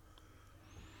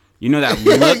 You know that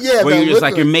look where you're just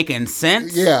like, you're making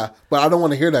sense? Yeah, but I don't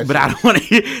want to hear that But shit. I don't want to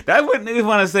hear... That's what niggas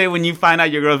want to say when you find out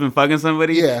your girl's been fucking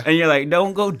somebody. Yeah. And you're like,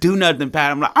 don't go do nothing,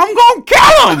 Pat. I'm like, I'm going to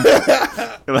kill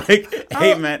him! Like,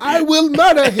 hey, man. I will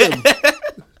murder him.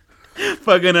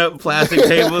 Fucking up plastic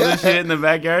tables and shit in the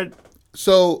backyard.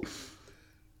 So,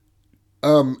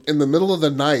 in the middle of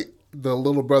the night, the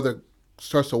little brother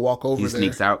starts to walk over there. He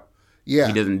sneaks out. Yeah.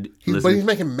 He doesn't listen. But he's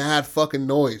making mad fucking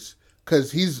noise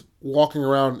because he's walking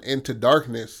around into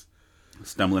darkness.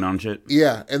 Stumbling on shit.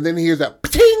 Yeah. And then he hears that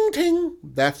ting ting.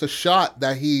 That's a shot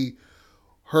that he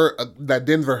heard, that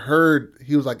Denver heard.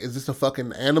 He was like, is this a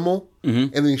fucking animal?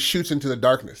 Mm-hmm. And then he shoots into the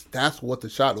darkness. That's what the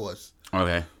shot was.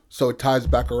 Okay. So it ties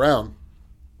back around.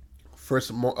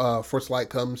 First light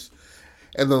comes,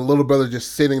 and the little brother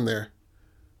just sitting there,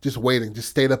 just waiting, just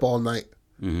stayed up all night.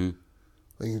 Mm-hmm.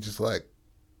 And he's just like,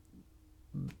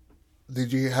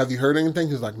 have you heard anything?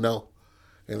 He's like, no.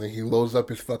 And then he loads up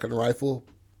his fucking rifle.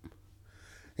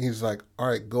 And he's like, all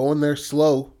right, go in there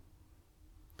slow.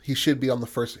 He should be on the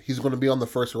first. He's going to be on the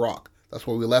first rock. That's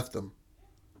where we left him.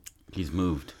 He's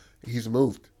moved.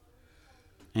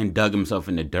 And dug himself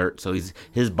in the dirt. So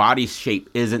his body shape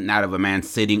isn't that of a man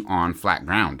sitting on flat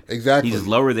ground. Exactly. He's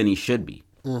lower than he should be.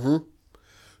 Mm-hmm.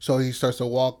 So he starts to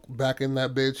walk back in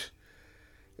that bitch.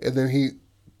 And then he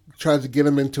tries to get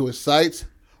him into his sights.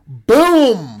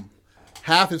 Boom!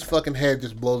 Half his fucking head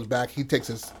just blows back. He takes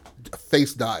his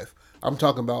face dive. I'm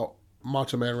talking about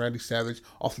Macho Man Randy Savage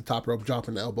off the top rope,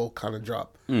 dropping the elbow kind of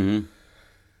drop. Mm-hmm.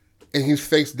 and he's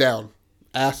face down,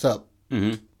 ass up.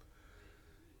 Mm-hmm.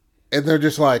 And they're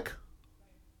just like,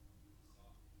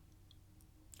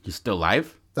 he's still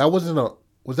alive?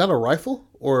 was that a rifle?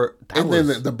 Or, then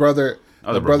the brother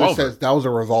says that was a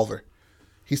revolver.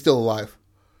 He's still alive.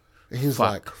 And he's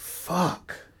like,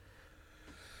 fuck.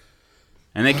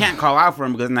 And they can't call out for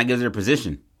him because then that gives their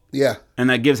position. Yeah. And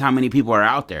that gives how many people are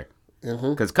out there.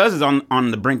 Because Cuz is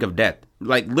on the brink of death.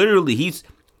 Like, literally,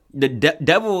 the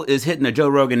devil is hitting a Joe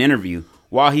Rogan interview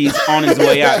while he's on his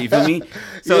way out. You feel me?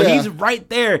 So he's right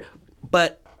there,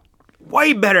 but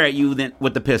way better at you than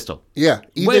with the pistol. Yeah.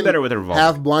 Way better with a revolver.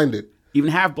 Half-blinded. Even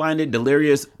half-blinded,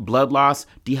 delirious, blood loss,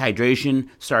 dehydration,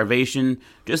 starvation,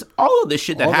 just all of the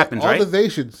shit that happens, right? All the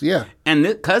vations, yeah. And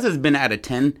Cuz has been at a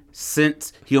 10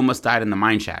 since he almost died in the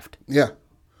mine shaft. Yeah.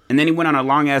 And then he went on a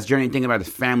long-ass journey thinking about his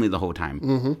family the whole time.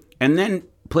 Mm-hmm. And then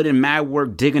put in mad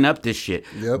work digging up this shit.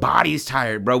 Yep. Body's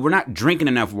tired, bro. We're not drinking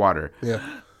enough water. Yeah.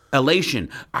 Elation.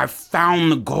 I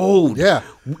found the gold. Yeah.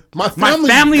 My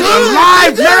family's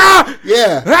alive, nigga!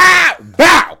 Yeah. Ah!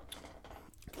 Bow!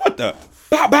 What the?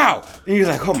 Bow, bow! And he's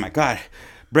like, oh my God.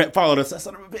 Brett followed us. That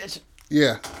son of a bitch.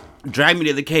 Yeah. Drag me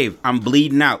to the cave. I'm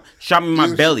bleeding out. Shot me in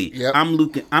my belly. Yep. I'm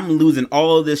losing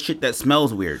all of this shit that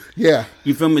smells weird. Yeah.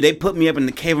 You feel me? They put me up in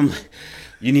the cave. I'm like,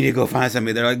 you need to go find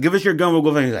somebody. They're like, give us your gun. We'll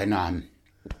go find. He's like, nah,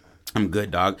 I'm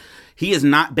good, dog. He has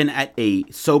not been at a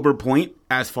sober point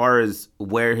as far as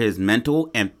where his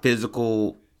mental and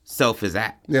physical self is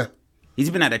at. Yeah. He's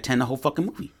been at a 10 the whole fucking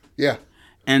movie. Yeah.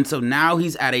 And so now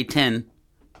he's at a 10.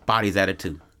 Body's at a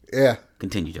 2. Yeah.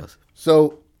 Continue, Joseph.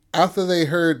 So after they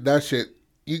heard that shit,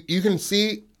 you can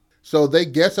see, so they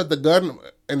guess at the gun,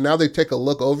 and now they take a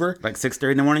look over. Like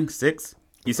 6:30 in the morning? 6?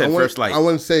 You said first light. I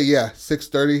want to say,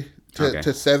 6:30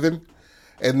 to 7.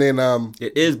 And then...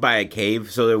 it is by a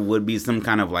cave, so there would be some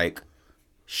kind of, like,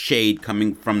 shade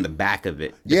coming from the back of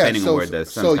it, depending on where the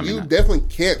sun's coming So you up. definitely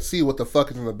can't see what the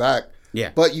fuck is in the back.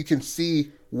 Yeah. But you can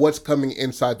see what's coming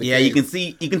inside the cave. Yeah, you can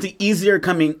see easier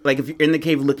coming, like if you're in the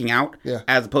cave looking out,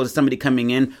 as opposed to somebody coming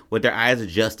in with their eyes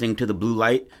adjusting to the blue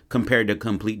light compared to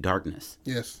complete darkness.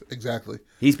 Yes, exactly.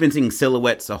 He's been seeing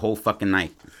silhouettes the whole fucking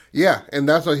night. Yeah, and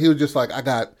that's why he was just like, I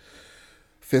got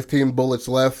 15 bullets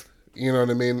left, you know what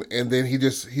I mean? And then he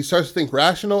starts to think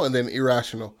rational and then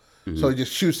irrational. Mm-hmm. So he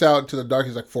just shoots out into the dark.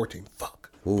 He's like, 14, fuck.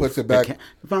 Oof, puts it back.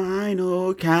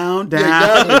 Final countdown.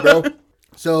 Yeah, exactly, bro.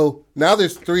 So now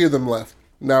there's 3 of them left.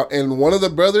 Now, and one of the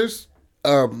brothers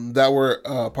that were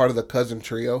part of the cousin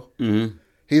trio,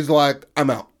 he's like, I'm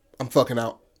out. I'm fucking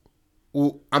out.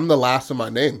 Well, I'm the last of my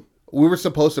name. We were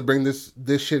supposed to bring this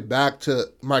shit back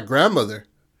to my grandmother.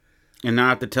 And now I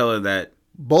have to tell her that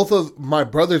both of my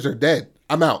brothers are dead.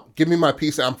 I'm out. Give me my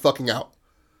piece and I'm fucking out.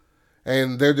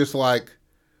 And they're just like,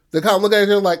 they kind of look at each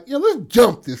other like, yo, let's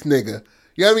jump this nigga.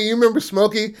 You know what I mean? You remember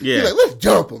Smokey? Yeah. He's like, let's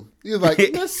jump him. He's like,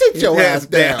 sit your ass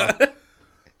down.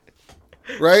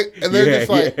 Right? And they're just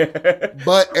like,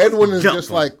 but Edwin is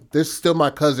just like, this is still my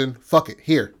cousin. Fuck it.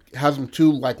 Here. Has him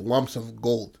 2 like lumps of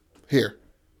gold. Here.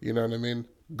 You know what I mean?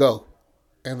 Go.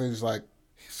 And then he's like,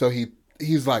 so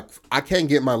he's like, I can't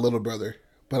get my little brother,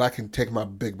 but I can take my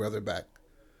big brother back.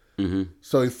 Mm-hmm.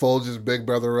 So he folds his big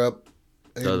brother up.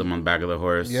 Throws him on the back of the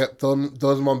horse. Yep.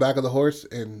 Throws him on the back of the horse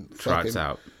and trots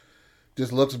out.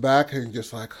 Just looks back and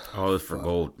just like, all this for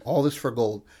gold. All this for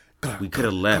gold. We could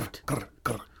have left.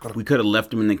 We could have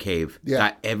left him in the cave. Yeah.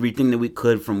 Got everything that we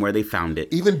could from where they found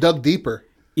it. Even dug deeper.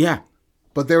 Yeah.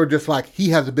 But they were just like, he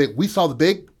has the big. We saw the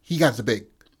big. He has the big.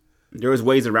 There was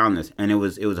ways around this, and it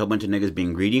was a whole bunch of niggas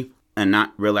being greedy and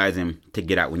not realizing to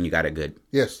get out when you got it good.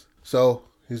 Yes. So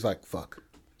he's like, fuck.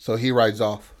 So he rides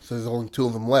off. So there's only 2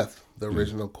 of them left, the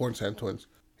original Cornsand twins,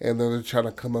 and then they're trying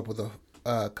to come up with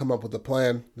a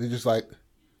plan. They're just like,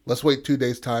 let's wait 2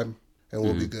 days time, and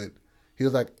we'll be good. He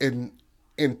was like, in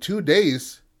 2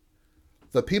 days,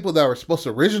 the people that were supposed to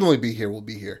originally be here will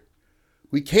be here.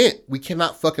 We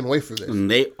cannot fucking wait for this.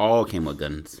 And they all came with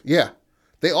guns. Yeah.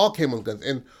 They all came with guns.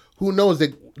 And who knows,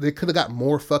 they could have got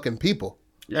more fucking people.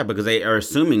 Yeah, because they are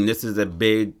assuming this is a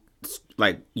big,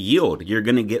 like, yield. You're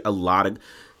going to get a lot of...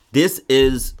 This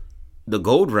is the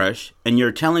gold rush, and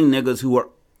you're telling niggas who are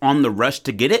on the rush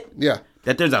to get it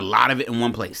that there's a lot of it in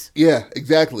one place. Yeah,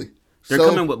 exactly. They're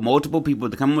coming with multiple people.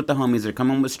 They're coming with the homies. They're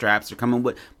coming with straps. They're coming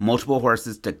with multiple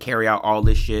horses to carry out all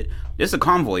this shit. It's a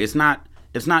convoy. It's not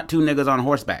 2 niggas on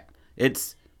horseback.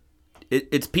 It's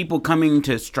people coming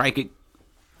to strike it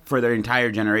for their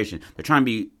entire generation. They're trying to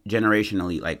be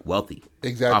generationally like wealthy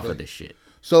off of this shit.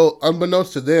 So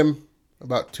unbeknownst to them,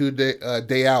 about 2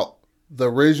 day out, the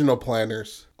original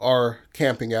planners are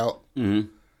camping out. Mm-hmm.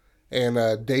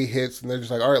 And day hits, and they're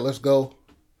just like, all right, let's go.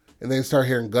 And they start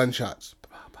hearing gunshots.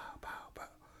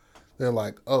 They're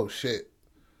like, oh shit.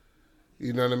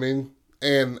 You know what I mean?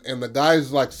 And the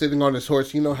guy's like sitting on his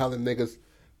horse. You know how the niggas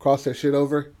cross their shit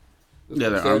over? Yeah,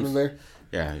 their arms. There.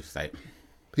 Yeah, he's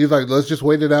like, let's just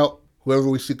wait it out. Whoever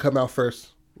we see come out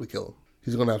first, we kill him.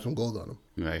 He's gonna have some gold on him.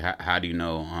 Like, how do you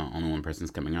know only one person's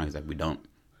coming out? He's like, we don't.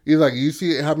 He's like, you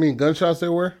see how many gunshots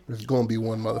there were? There's gonna be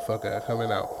one motherfucker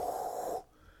coming out.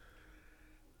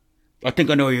 I think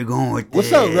I know where you're going with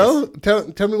this. What's up,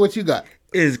 bro? Tell me what you got.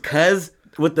 Is cuz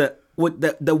with the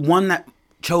one that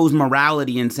chose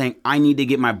morality and saying, I need to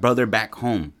get my brother back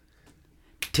home.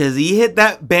 Till he hit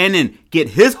that bend and get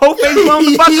his whole face blown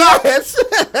the fuck up.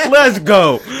 Let's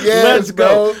go. Yes, let's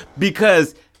go.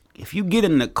 Because if you get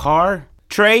in the car,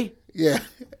 Trey,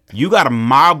 you got to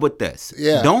mob with this.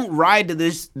 Yeah. Don't ride to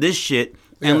this shit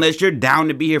unless you're down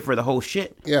to be here for the whole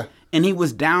shit. Yeah. And he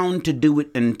was down to do it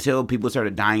until people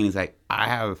started dying. He's like,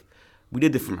 we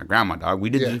did this for my grandma, dog. We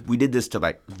did this to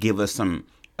like give us some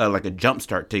like a jump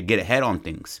start to get ahead on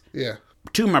things. Yeah.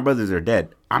 2 of my brothers are dead.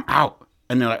 I'm out.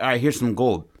 And they're like, all right, here's some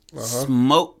gold.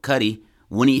 Smoke Cuddy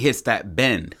when he hits that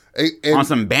bend. And on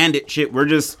some bandit shit, we're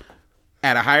just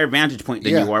at a higher vantage point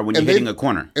than you are when you're hitting a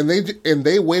corner. And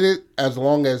they waited as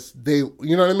long as they,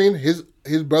 you know what I mean? His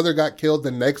brother got killed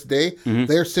the next day. Mm-hmm.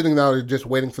 They're sitting down and just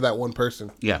waiting for that one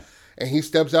person. Yeah. And he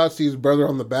steps out, sees his brother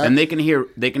on the back. And they can hear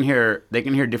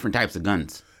different types of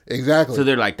guns. Exactly. So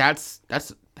they're like, that's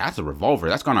a revolver.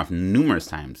 That's gone off numerous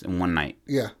times in one night.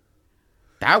 Yeah.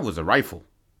 That was a rifle.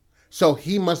 So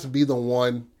he must be the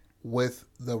one with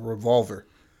the revolver.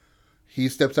 He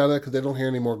steps out of that because they don't hear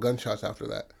any more gunshots after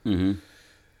that. Mm-hmm.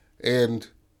 And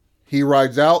he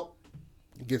rides out,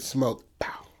 gets smoked.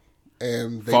 Pow.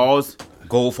 And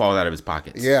gold falls out of his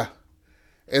pockets. Yeah.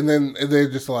 And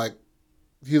they're just like,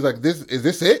 he's like, is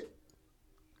this it?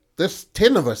 There's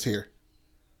 10 of us here.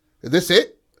 Is this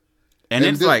it? And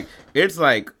it's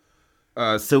like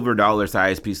silver dollar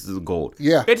sized pieces of gold.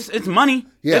 Yeah. It's money.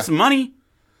 Yeah. It's money.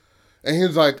 And he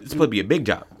was like, it's supposed to be a big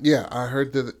job. Yeah, I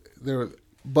heard that there was,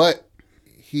 but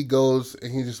he goes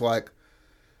and he just like,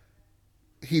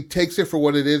 he takes it for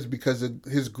what it is because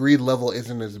his greed level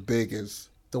isn't as big as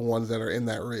the ones that are in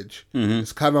that ridge. Mm-hmm.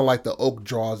 It's kind of like the oak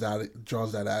draws that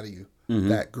out of you, mm-hmm.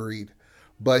 that greed.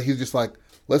 But he's just like,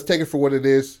 let's take it for what it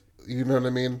is. You know what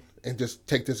I mean? And just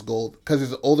take this gold. Because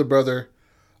his older brother,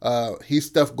 he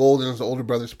stuffed gold in his older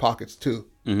brother's pockets too.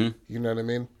 Mm-hmm. You know what I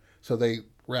mean? So they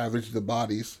ravaged the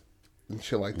bodies and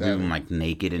shit like that. Even like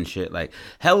naked and shit. Like,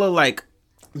 hella like...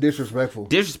 Disrespectful.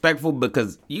 Disrespectful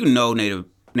because Native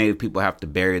people have to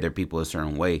bury their people a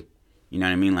certain way. You know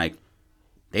what I mean? Like,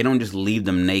 they don't just leave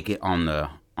them naked on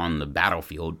the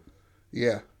battlefield.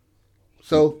 Yeah.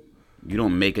 So... You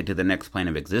don't make it to the next plane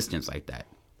of existence like that.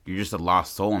 You're just a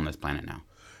lost soul on this planet now.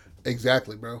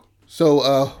 Exactly, bro.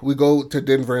 So we go to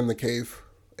Denver in the cave.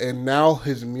 And now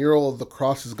his mural of the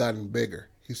cross has gotten bigger.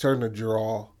 He's starting to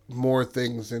draw more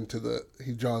things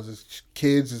he draws his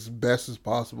kids as best as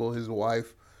possible, his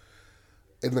wife.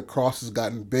 And the cross has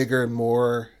gotten bigger and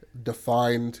more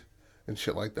defined and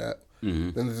shit like that.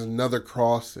 Mm-hmm. Then there's another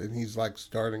cross and he's like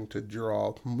starting to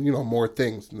draw, more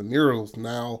things. And the mural's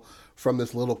now from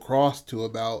this little cross to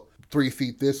about 3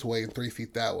 feet this way and 3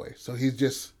 feet that way. So he's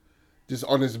just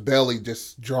on his belly,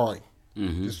 just drawing,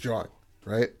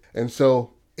 right? And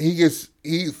so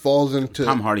he falls into...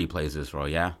 Tom Hardy plays this role,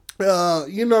 yeah?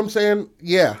 You know what I'm saying?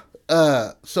 Yeah.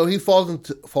 So he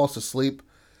falls asleep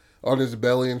on his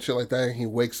belly and shit like that, and he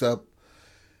wakes up,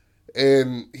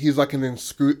 and he's like in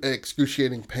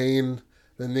excruciating pain.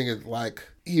 The nigga, like,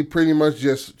 he pretty much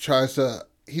just tries to...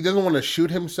 He doesn't want to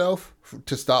shoot himself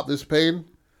to stop this pain,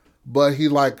 but he,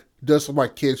 like, does some,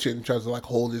 like, kid shit and tries to, like,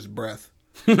 hold his breath.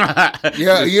 You know what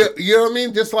I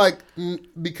mean? Just like,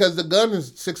 because the gun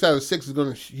is 6 out of 6,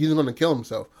 he's gonna kill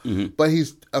himself. Mm-hmm. But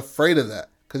he's afraid of that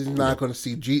because he's not gonna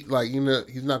see he's not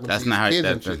gonna see his kids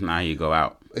and shit. That's not how you go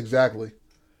out. Exactly.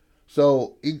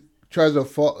 So he tries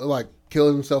to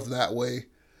kill himself that way,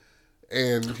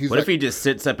 and he's what if he just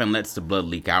sits up and lets the blood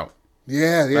leak out?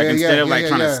 Yeah. Instead of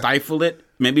trying to stifle it,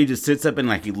 maybe he just sits up and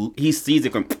like he sees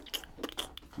it going,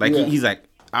 like he's like,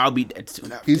 I'll be dead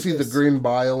soon. He sees the green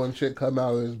bile and shit come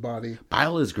out of his body.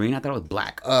 Bile is green? I thought it was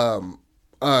black.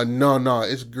 No,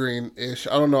 it's greenish.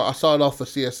 I don't know. I saw it off of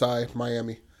CSI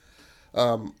Miami,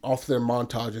 off their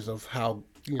montages of how.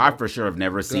 I for sure have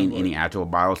never seen any actual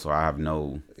bile, so I have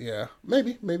no. Yeah,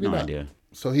 maybe no not. Idea.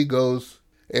 So he goes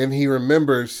and he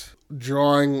remembers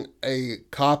drawing a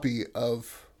copy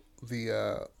of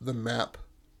the map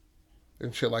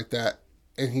and shit like that,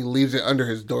 and he leaves it under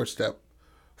his doorstep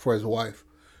for his wife.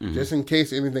 Mm-hmm. Just in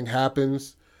case anything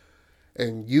happens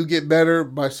and you get better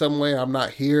by some way, I'm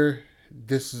not here.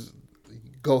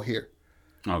 Go here.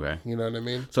 Okay. You know what I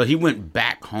mean? So he went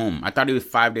back home. I thought he was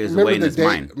 5 days Remember away in the his day.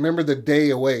 mine. Remember the day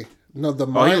away. No, the Oh,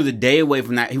 mine. he was a day away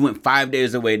from that. He went 5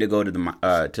 days away to go to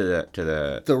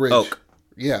the ridge. oak.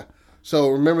 Yeah. So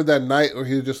remember that night where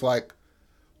he was just like,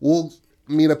 "We'll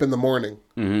meet up in the morning."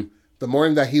 Mm-hmm. The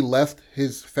morning that he left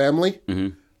his family,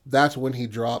 Mm-hmm. that's when he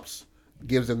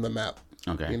gives him the map.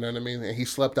 Okay. You know what I mean? And he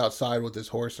slept outside with his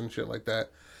horse and shit like that,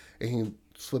 and he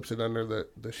slips it under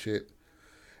the shit.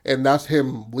 And that's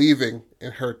him leaving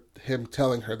and him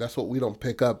telling her. That's what we don't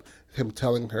pick up. Him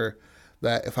telling her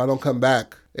that if I don't come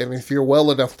back, and if you're well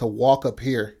enough to walk up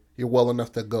here, you're well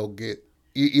enough to go get,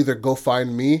 either go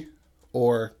find me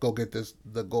or go get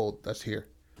the gold that's here.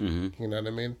 Mm-hmm. You know what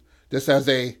I mean? Just as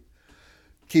a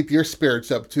keep your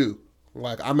spirits up too.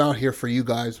 Like, I'm out here for you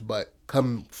guys, but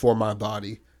come for my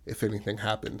body if anything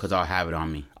happens. Because I'll have it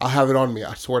on me. I'll have it on me.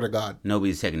 I swear to God.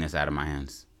 Nobody's taking this out of my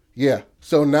hands. Yeah.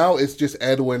 So now it's just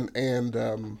Edwin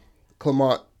and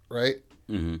Clement, right?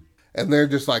 Mm-hmm. And they're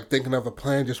just like thinking of a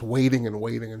plan, just waiting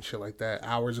and shit like that.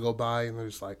 Hours go by and they're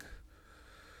just like,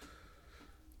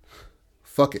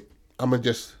 fuck it. I'm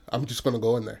just gonna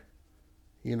go in there.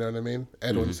 You know what I mean?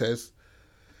 Edwin says.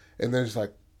 And they're just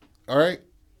like, all right.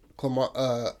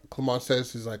 Clement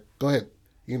says, he's like, go ahead.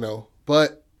 You know.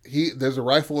 But there's a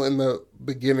rifle in the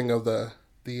beginning of the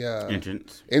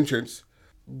entrance.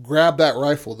 Grab that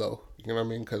rifle though. You know what I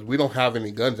mean? Because we don't have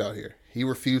any guns out here. He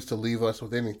refused to leave us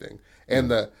with anything. And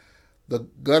the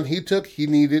gun he took, he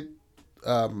needed.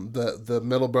 The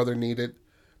middle brother needed.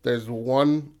 There's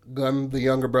one gun the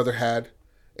younger brother had,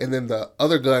 and then the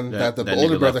other gun that the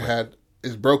older brother had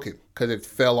is broken because it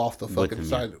fell off the fucking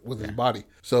side with his body.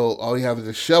 So all you have is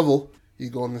a shovel. You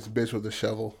go in this bitch with a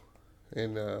shovel,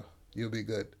 and you'll be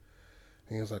good.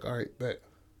 And he was like, all right, bet.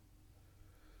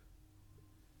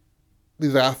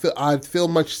 He's like, I'd feel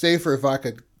much safer if I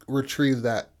could retrieve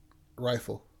that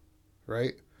rifle,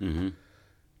 right? Mm-hmm.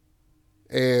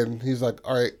 And he's like,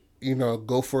 all right, you know,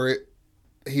 go for it.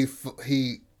 He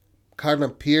kind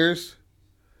of peers,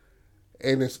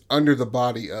 and it's under the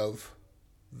body of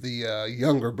the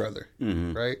younger brother,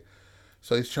 right?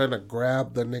 So he's trying to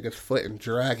grab the nigga's foot and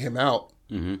drag him out.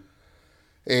 Mm-hmm.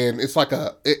 And it's like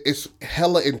it's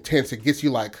hella intense. It gets you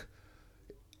like,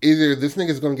 either this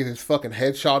nigga's going to get his fucking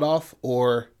head shot off,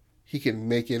 or he can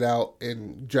make it out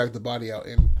and drag the body out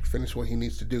and finish what he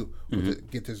needs to do with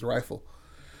it, get this rifle.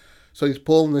 So he's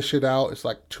pulling the shit out. It's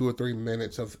like 2 or 3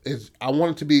 minutes of I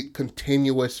want it to be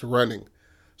continuous running.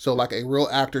 So like a real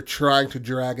actor trying to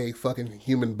drag a fucking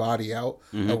human body out,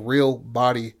 a real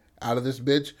body out of this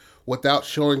bitch without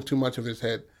showing too much of his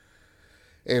head.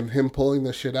 And him pulling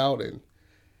the shit out, and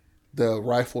the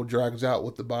rifle drags out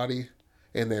with the body,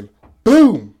 and then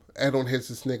boom! Edwin hits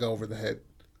this nigga over the head,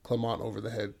 Clement over the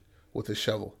head with his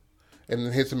shovel. And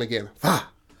then hits him again. Fa!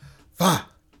 Fa!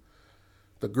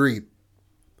 The greed.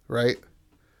 Right?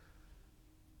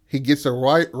 He gets a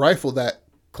rifle that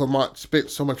Clement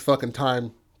spent so much fucking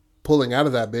time pulling out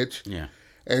of that bitch. Yeah.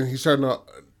 And he's starting to,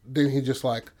 then he just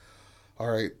like, all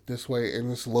right, this way,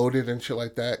 and it's loaded and shit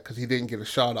like that, because he didn't get a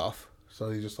shot off. So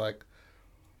he's just like,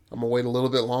 I'm going to wait a little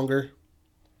bit longer,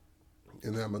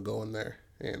 and then I'm going to go in there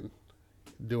and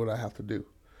do what I have to do.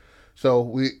 So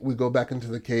we go back into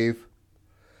the cave,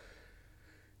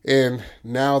 and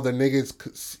now the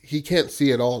niggas, he can't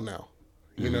see at all now.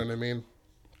 You know what I mean?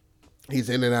 He's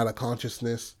in and out of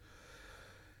consciousness.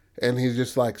 And he's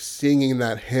just like singing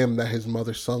that hymn that his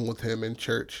mother sung with him in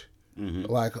church.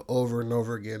 Like over and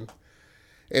over again.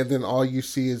 And then all you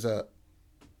see is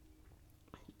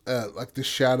like the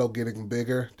shadow getting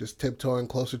bigger, just tiptoeing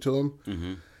closer to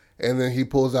him. And then he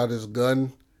pulls out his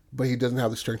gun, but he doesn't have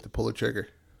the strength to pull the trigger.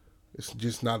 It's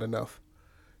just not enough.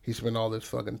 He spent all this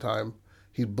fucking time.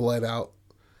 He bled out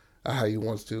how he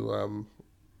wants to,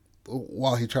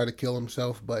 while he tried to kill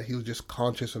himself, but he was just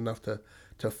conscious enough to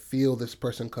feel this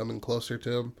person coming closer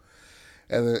to him,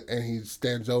 and he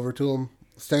stands over him,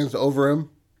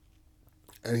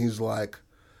 and he's like,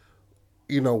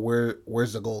 you know,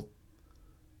 where's the gold?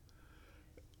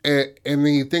 And then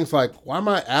he thinks like, why am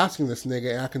I asking this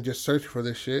nigga? And I can just search for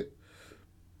this shit.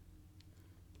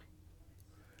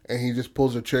 And he just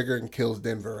pulls the trigger and kills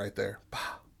Denver right there.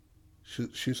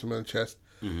 Shoots him in the chest.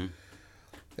 And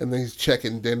then he's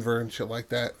checking Denver and shit like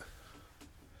that.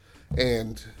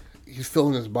 And he's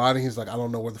feeling his body. He's like, I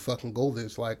don't know where the fucking gold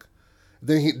is. Like,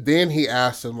 then he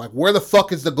asks him, like, where the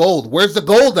fuck is the gold? Where's the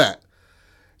gold at?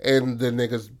 And the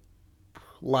nigga's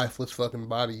lifeless fucking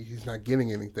body, he's not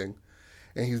getting anything.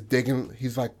 And he's digging,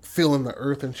 he's like feeling the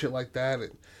earth and shit like that.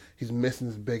 And he's missing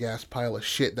this big ass pile of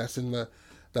shit that's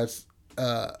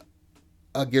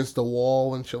against the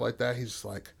wall and shit like that. He's just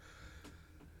like,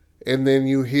 and then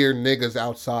you hear niggas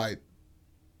outside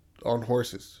on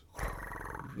horses,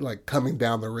 like coming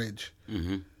down the ridge,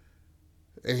 Mm-hmm.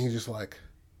 and he's just like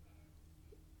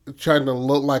trying to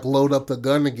load up the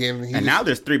gun again. And now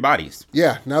there's 3 bodies.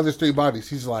 Yeah, now there's 3 bodies.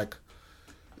 He's like,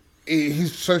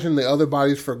 he's searching the other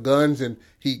bodies for guns, and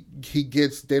he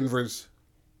gets Denver's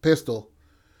pistol,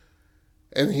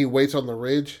 and he waits on the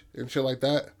ridge and shit like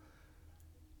that.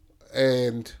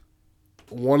 And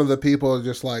one of the people is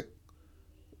just like,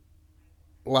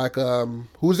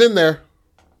 who's in there?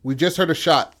 We just heard a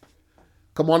shot.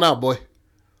 Come on out, boy.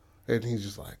 And he's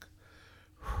just like,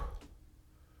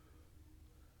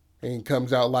 and he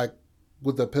comes out like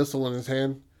with a pistol in his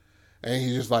hand, and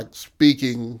he's just like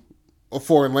speaking a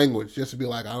foreign language just to be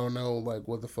like, I don't know, like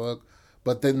what the fuck.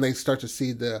 But then they start to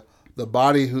see the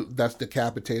body that's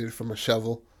decapitated from a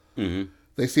shovel. Mm-hmm.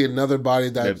 They see another body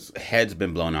that's the head's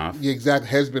been blown off. The exact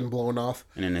head's been blown off.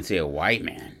 And then they see a white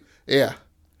man. Yeah.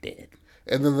 Dead.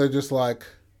 And then they're just like,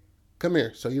 come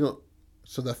here. So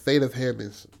so the fate of him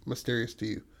is mysterious to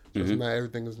you. So it's not,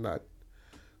 everything is not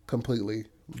completely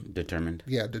determined.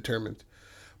 Yeah, determined.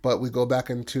 But we go back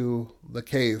into the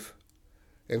cave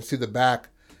and see the back,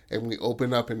 and we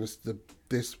open up, and it's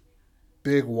this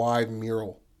big wide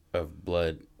mural of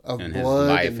blood. His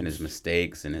life and his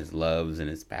mistakes and his loves and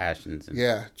his passions.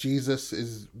 Yeah, Jesus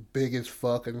is big as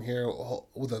fuck in here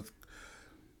with a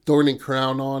thorny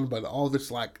crown on, but all this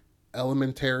like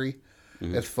elementary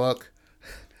as fuck.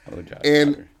 Oh, Josh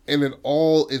and it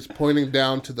all is pointing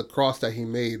down to the cross that he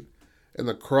made, and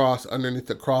the cross, underneath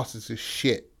the cross is his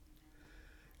shit,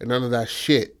 and under that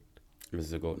shit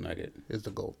is the gold nugget. Is the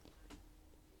gold.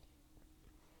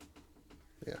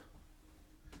 Yeah.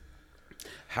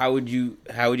 How would you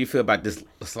feel about this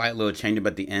slight little change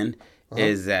about the end?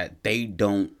 Is that they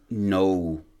don't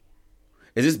know?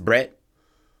 Is this Brett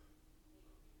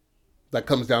that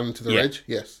comes down into the ridge?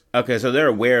 Yes. Okay, so they're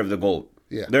aware of the gold.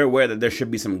 Yeah. They're aware that there should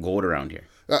be some gold around here.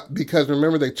 Because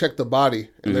remember, they checked the body,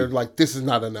 and they're like, "This is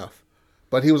not enough."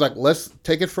 But he was like, "Let's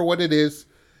take it for what it is,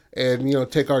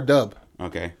 and take our dub."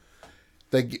 Okay.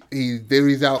 He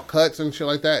divvies out cuts and shit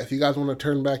like that. If you guys want to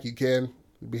turn back, you can.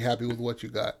 Be happy with what you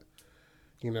got.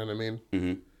 You know what I mean?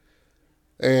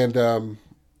 Mm-hmm. And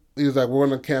he was like, we're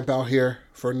going to camp out here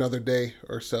for another day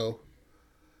or so.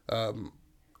 I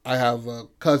have a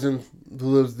cousin who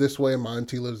lives this way, and my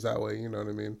auntie lives that way. You know what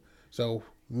I mean? So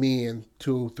me and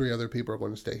 2-3 other people are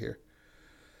going to stay here.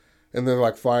 And they're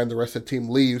like, fine. The rest of the team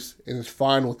leaves, and it's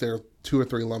fine with their 2 or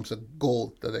 3 lumps of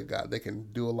gold that they got. They can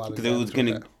do a lot of damage with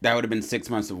that. That would have been 6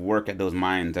 months of work at those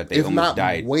mines that they almost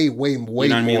died. Way more. You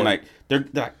know what I mean? Like they're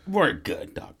like, we're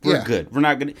good, dog. We're good. We're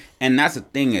not gonna. And that's the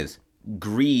thing is,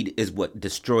 greed is what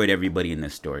destroyed everybody in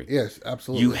this story. Yes,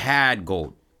 absolutely. You had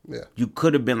gold. Yeah. You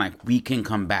could have been like, we can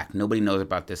come back. Nobody knows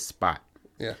about this spot.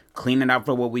 Yeah. Clean it out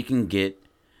for what we can get.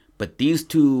 But these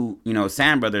 2,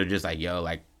 Sam brothers are just like, yo,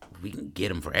 like we can get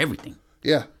them for everything.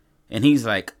 Yeah. And he's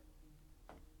like,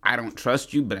 I don't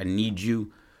trust you, but I need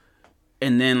you.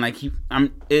 And then like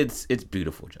it's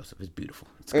beautiful, Joseph. It's beautiful.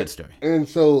 It's a good story. And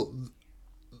so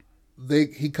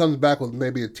he comes back with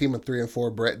maybe a team of 3 and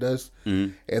 4. Brett does,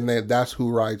 and then that's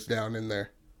who rides down in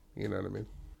there. You know what I mean?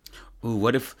 Ooh,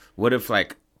 what if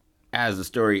like, as the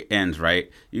story ends,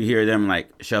 right? You hear them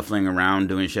like shuffling around,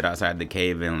 doing shit outside the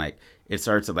cave, and like it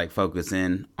starts to like focus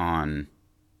in on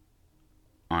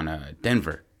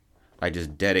Denver, like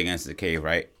just dead against the cave,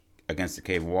 right? Against the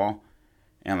cave wall,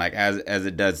 and like as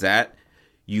it does that,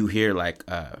 you hear like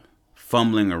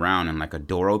fumbling around and like a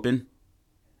door open,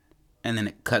 and then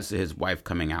it cuts to his wife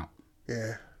coming out.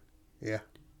 Yeah.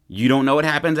 You don't know what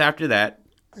happens after that.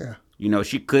 Yeah.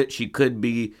 She could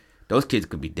be, those kids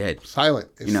could be dead. Silent.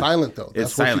 It's silent though.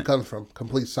 That's where she comes from.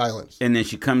 Complete silence. And then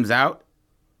she comes out,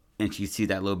 and she sees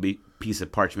that little piece of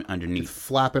parchment underneath, just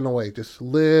flapping away, just a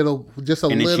little bit.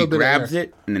 And then she grabs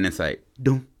it, and then it's like,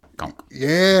 doom.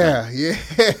 Yeah.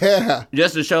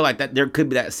 Just to show like that there could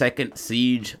be that second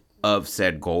siege of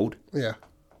said gold. Yeah.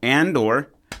 And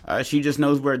or she just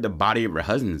knows where the body of her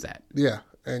husband's at. Yeah.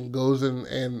 And goes and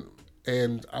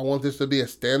I want this to be a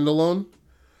standalone,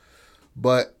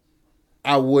 but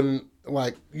I wouldn't,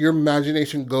 like, your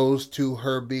imagination goes to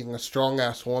her being a strong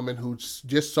ass woman who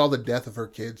just saw the death of her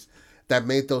kids, that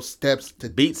made those steps to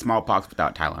beat smallpox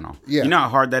without Tylenol. Yeah. You know how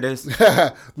hard that is?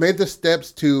 Made the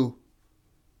steps to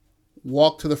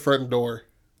walk to the front door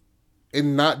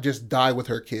and not just die with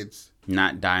her kids.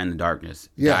 Not die in the darkness.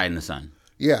 Yeah. Die in the sun.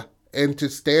 Yeah. And to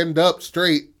stand up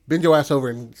straight, bend your ass over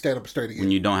and stand up straight again.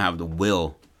 When you don't have the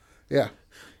will. Yeah.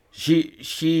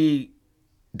 They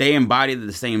embodied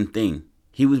the same thing.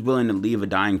 He was willing to leave a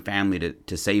dying family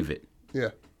to save it. Yeah.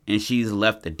 And she's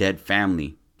left a dead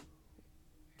family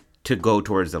to go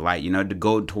towards the light, to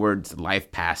go towards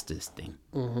life past this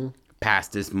thing,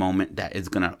 past this moment that is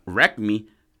going to wreck me.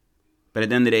 But at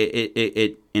the end of the day,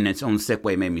 it in its own sick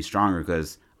way made me stronger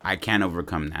because I can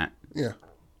overcome that. Yeah.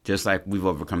 Just like we've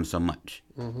overcome so much.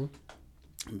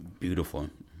 Beautiful.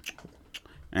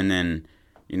 And then,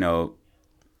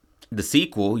 the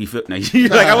sequel, you feel like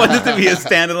I want this to be a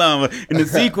standalone. But in the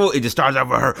sequel, it just starts out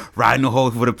with her riding the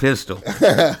horse with a pistol.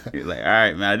 You're like, all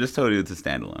right, man, I just told you it's a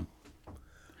standalone.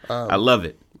 I love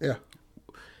it. Yeah.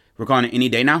 We're calling it Any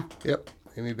Day Now? Yep.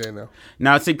 Any Day Now.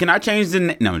 Now, see, can I change the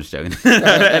name? No, I'm just joking.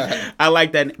 I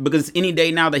like that because it's any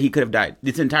day now that he could have died.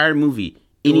 This entire movie,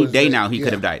 any day now he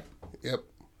could have died. Yep.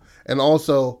 And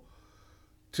also,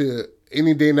 to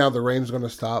any day now the rain's going to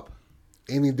stop.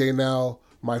 Any day now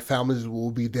my families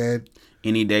will be dead.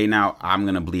 Any day now I'm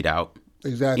going to bleed out.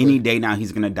 Exactly. Any day now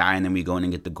he's going to die and then we go in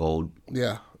and get the gold.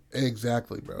 Yeah,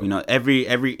 exactly, bro.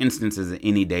 Every instance is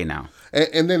any day now.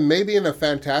 And then maybe in a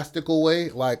fantastical way,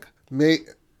 like maybe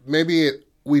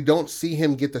we don't see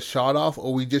him get the shot off,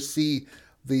 or we just see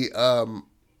the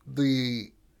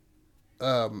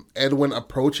Edwin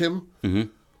approach him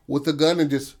with the gun and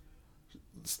just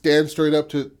stand straight up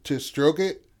to stroke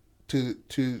it,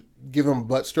 to give him a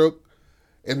butt stroke,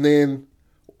 and then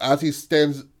as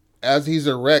he's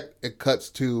erect, it cuts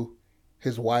to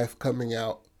his wife coming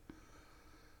out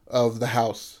of the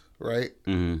house, right?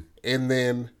 And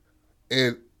then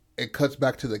it cuts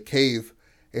back to the cave.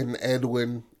 And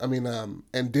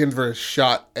and Denver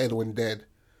shot Edwin dead,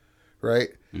 right?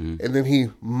 And then he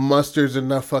musters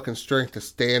enough fucking strength to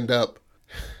stand up,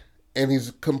 and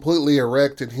he's completely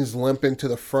erect, and he's limping to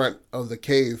the front of the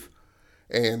cave,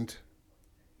 and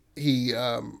he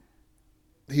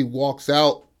walks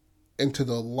out into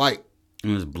the light.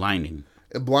 It was blinding.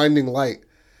 A blinding light,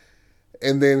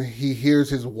 and then he hears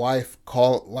his wife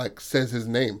says his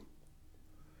name,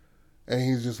 and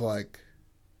he's just like.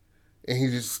 And he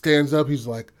just stands up. He's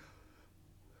like,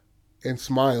 and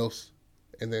smiles,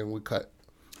 and then we cut.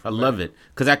 I love it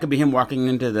because that could be him walking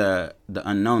into the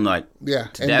unknown, like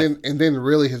and then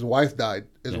really his wife died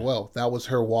as well. That was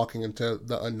her walking into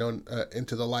the unknown,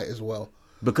 into the light as well.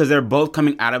 Because they're both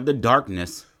coming out of the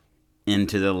darkness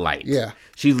into the light. Yeah,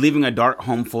 she's leaving a dark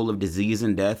home full of disease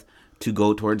and death to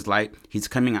go towards light. He's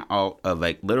coming out of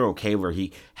like literal cave where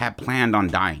he had planned on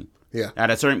dying. Yeah, at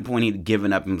a certain point he'd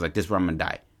given up and was like, "This is where I'm gonna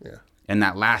die." Yeah. And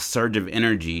that last surge of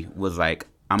energy was like,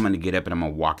 I'm going to get up and I'm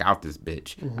going to walk out this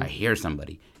bitch. I hear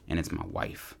somebody, and it's my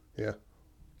wife. Yeah.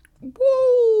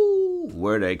 Woo!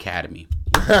 We're the Academy.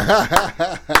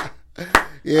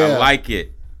 Yeah. I like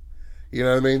it. You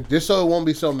know what I mean? Just so it won't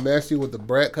be so messy with the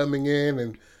Brett coming in.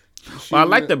 And I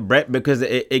like the Brett because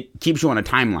it keeps you on a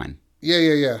timeline.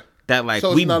 Yeah. That, like,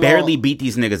 so we barely beat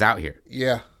these niggas out here.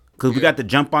 Yeah. Because we got the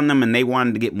jump on them, and they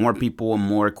wanted to get more people and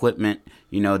more equipment.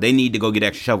 They need to go get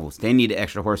extra shovels. They need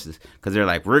extra horses. Because they're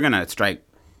like, we're going to strike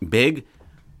big.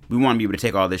 We want to be able to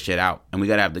take all this shit out. And we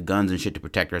got to have the guns and shit to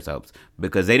protect ourselves.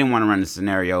 Because they didn't want to run the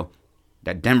scenario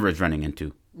that Denver is running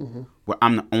into. Where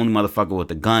I'm the only motherfucker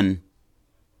with a gun.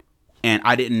 And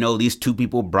I didn't know these two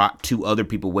people brought two other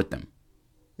people with them.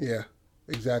 Yeah,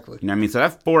 exactly. You know what I mean? So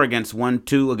that's 4 against 1,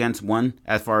 2 against 1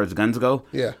 as far as guns go.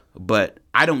 Yeah. But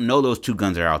I don't know those 2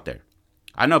 guns are out there.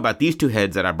 I know about these 2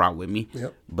 heads that I brought with me.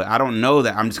 Yep. But I don't know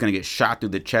that I'm just going to get shot through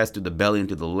the chest, through the belly, and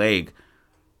through the leg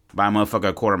by a motherfucker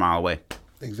a quarter mile away.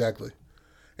 Exactly.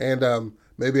 And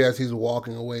maybe as he's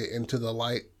walking away into the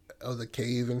light of the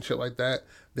cave and shit like that,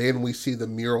 then we see the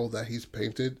mural that he's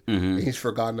painted, and he's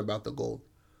forgotten about the gold.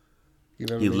 You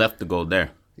know what I mean? Left the gold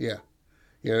there. Yeah.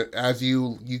 As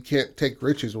you can't take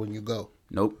riches when you go.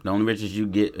 Nope. The only riches you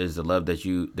get is the love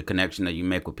the connection that you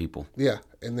make with people. Yeah.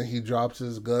 And then he drops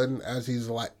his gun as he's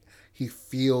like, he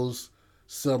feels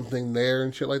something there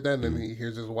and shit like that. And then he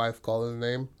hears his wife call his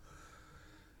name.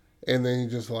 And then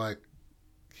he's just like,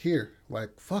 here,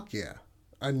 like, fuck yeah.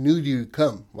 I knew you'd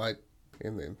come. Like,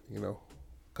 and then,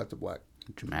 cut to black.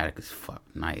 Dramatic as fuck.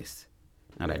 Nice.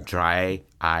 Now that dry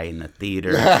eye in the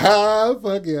theater.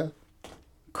 Fuck yeah.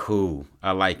 Cool.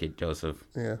 I like it, Joseph.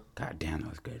 Yeah. God damn, that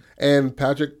was good. And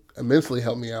Patrick immensely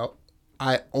helped me out.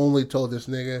 I only told this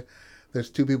nigga there's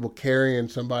 2 people carrying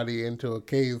somebody into a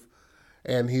cave,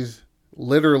 and he's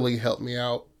literally helped me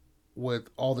out with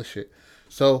all the shit.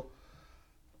 So,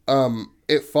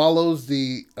 it follows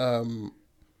the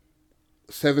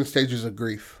 7 stages of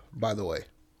grief, by the way.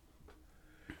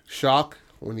 Shock,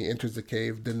 when he enters the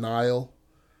cave. Denial,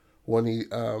 when he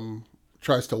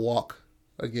tries to walk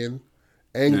again.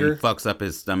 Anger. He fucks up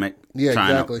his stomach. Yeah,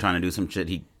 exactly. Trying to do some shit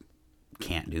he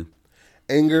can't do.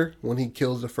 Anger, when he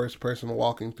kills the first person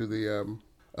walking through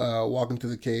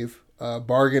the cave.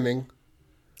 Bargaining.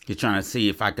 He's trying to see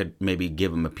if I could maybe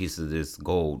give him a piece of this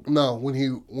gold. No, when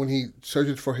he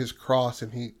searches for his cross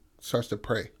and he starts to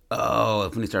pray. Oh,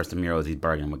 when he starts the murals, he's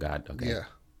bargaining with God. Okay. Yeah.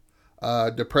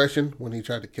 Depression, when he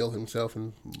tried to kill himself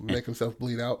and make himself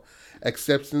bleed out.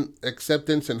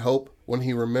 Acceptance and hope, when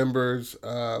he remembers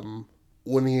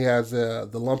when he has the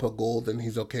lump of gold and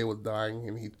he's okay with dying,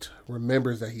 and he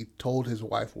remembers that he told his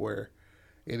wife where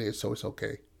it is, so it's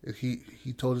okay.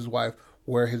 He told his wife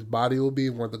where his body will be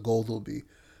and where the gold will be,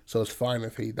 so it's fine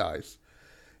if he dies.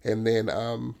 And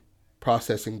then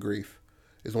processing grief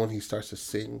is when he starts to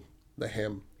sing the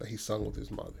hymn that he sung with his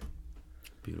mother.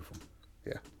 Beautiful.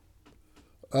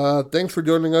 Yeah. Thanks for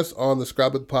joining us on the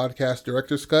Scrapbook Podcast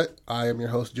Director's Cut. I am your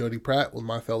host, Jody Pratt, with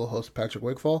my fellow host, Patrick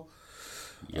Wigfall.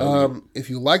 If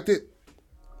you liked it,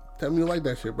 tell me you like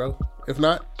that shit, bro. If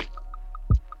not,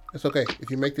 it's okay. If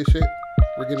you make this shit,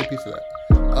 we're getting a piece of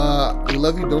that. We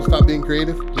love you. Don't stop being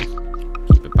creative. Peace.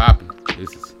 Keep it popping.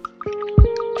 Deuces.